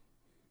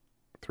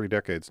 3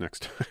 decades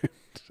next time.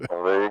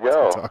 Well, there you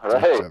go. Talk to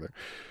each other.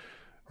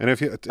 And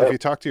if you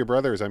talk to your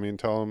brothers, I mean,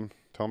 tell them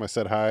I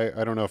said hi.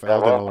 I don't know if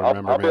Eldon will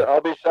remember me.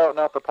 I'll be shouting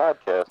out the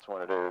podcast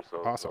when it airs.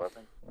 So, awesome. So I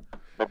think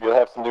maybe you'll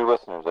have some new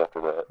listeners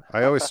after that.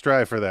 I always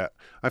strive for that.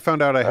 I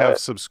found out I have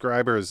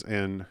subscribers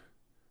in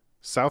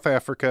South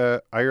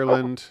Africa,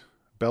 Ireland,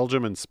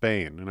 Belgium, and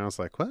Spain. And I was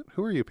like, what?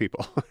 Who are you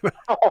people?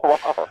 Oh,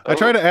 wow. I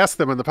try to ask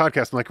them on the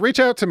podcast. I'm like, reach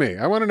out to me.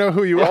 I want to know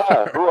who you are.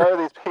 Yeah, who are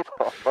these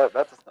people? But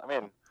that's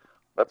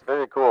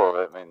very cool.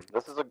 I mean,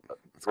 this is a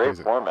great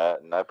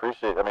format, and I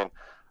appreciate. I mean,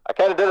 I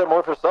kind of did it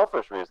more for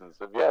selfish reasons.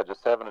 So, yeah,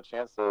 just having a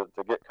chance to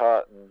get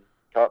caught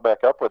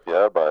back up with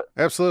you. But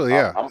absolutely,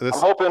 yeah. I'm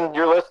hoping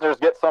your listeners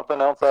get something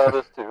else out of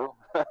this too.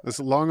 This is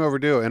long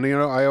overdue, and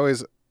I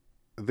always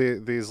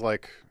these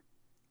like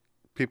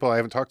people I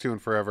haven't talked to in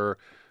forever.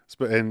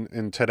 But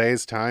in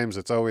today's times,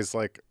 it's always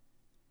like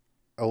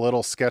a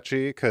little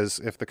sketchy because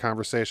if the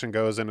conversation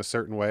goes in a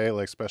certain way,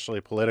 like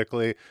especially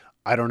politically,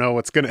 I don't know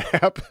what's going to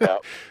happen. Yeah,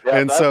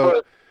 and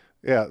so,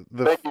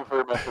 thank you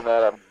for mentioning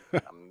that.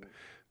 I'm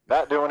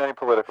not doing any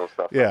political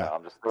stuff. Yeah, right now.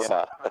 I'm just staying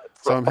out of it.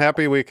 So I'm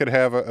happy we could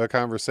have a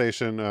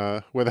conversation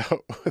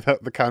without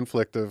the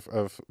conflict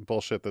of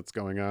bullshit that's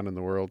going on in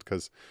the world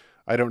because.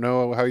 I don't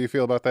know how you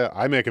feel about that.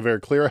 I make it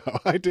very clear how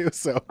I do.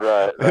 So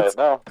right.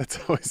 No, it's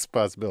always a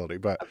possibility.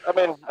 But I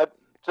mean, I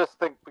just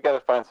think we got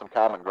to find some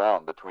common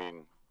ground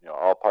between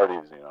all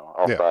parties,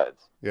 all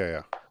sides.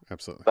 Yeah,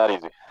 absolutely. It's not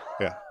easy.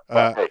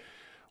 Yeah. Hey.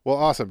 Well,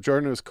 awesome,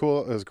 Jordan. It was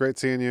cool. It was great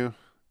seeing you.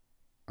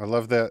 I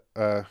love that.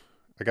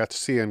 I got to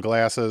see you in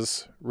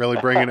glasses. Really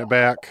bringing it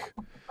back.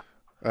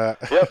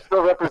 Yep,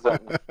 still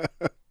representing.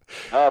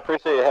 I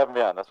appreciate you having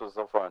me on. This was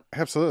so fun.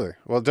 Absolutely.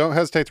 Well, don't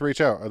hesitate to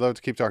reach out. I'd love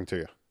to keep talking to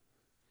you.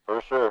 For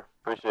sure.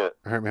 Appreciate it.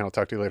 All right, man. I'll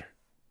talk to you later.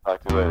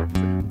 Talk to you later.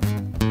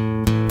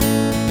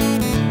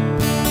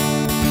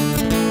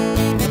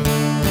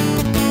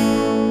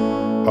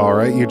 All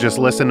right, you just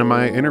listened to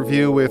my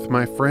interview with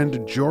my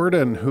friend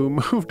Jordan, who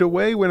moved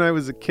away when I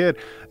was a kid.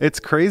 It's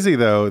crazy,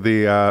 though.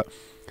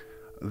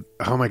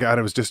 Oh my God,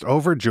 I was just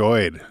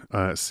overjoyed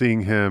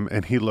seeing him,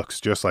 and he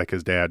looks just like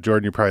his dad.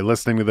 Jordan, you're probably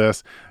listening to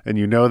this, and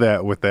you know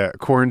that with that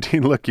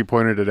quarantine look, you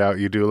pointed it out,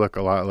 you do look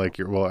a lot like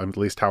at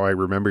least how I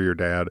remember your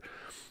dad.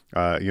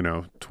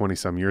 20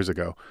 some years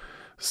ago.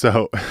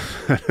 So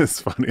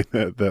it's funny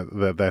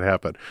that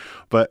happened.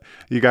 But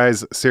you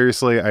guys,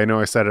 seriously, I know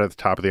I said it at the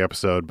top of the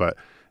episode, but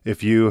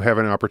if you have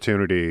an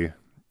opportunity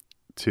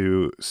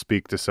to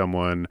speak to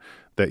someone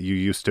that you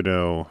used to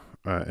know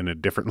in a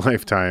different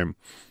lifetime,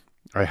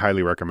 I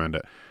highly recommend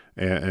it.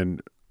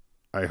 And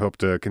I hope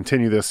to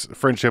continue this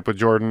friendship with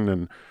Jordan,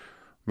 and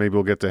maybe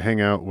we'll get to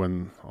hang out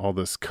when all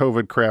this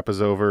COVID crap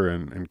is over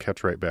and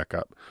catch right back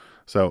up.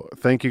 So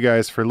thank you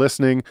guys for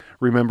listening.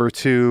 Remember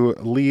to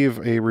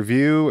leave a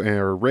review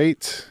or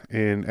rate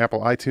in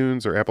Apple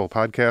iTunes or Apple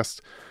Podcasts.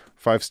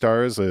 5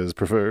 stars is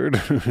preferred.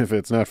 If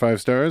it's not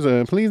 5 stars,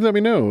 please let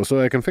me know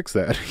so I can fix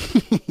that.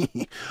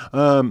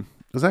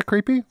 Is that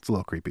creepy? It's a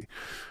little creepy.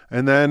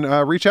 And then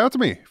reach out to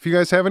me. If you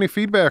guys have any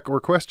feedback or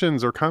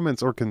questions or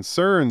comments or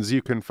concerns,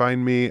 you can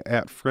find me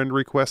at Friend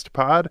Request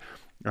Pod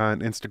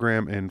on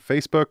Instagram and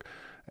Facebook,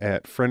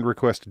 at Friend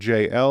Request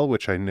JL,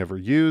 which I never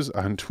use,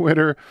 on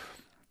Twitter.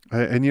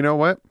 And you know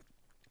what?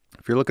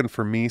 If you're looking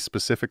for me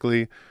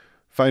specifically,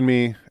 find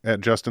me at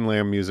Justin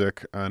Lamb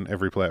Music on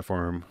every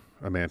platform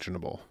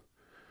imaginable.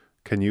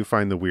 Can you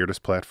find the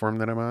weirdest platform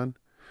that I'm on?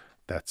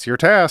 That's your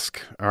task.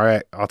 All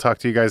right. I'll talk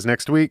to you guys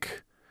next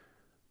week.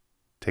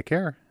 Take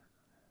care.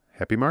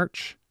 Happy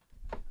March.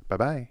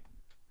 Bye-bye.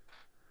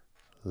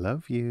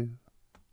 Love you.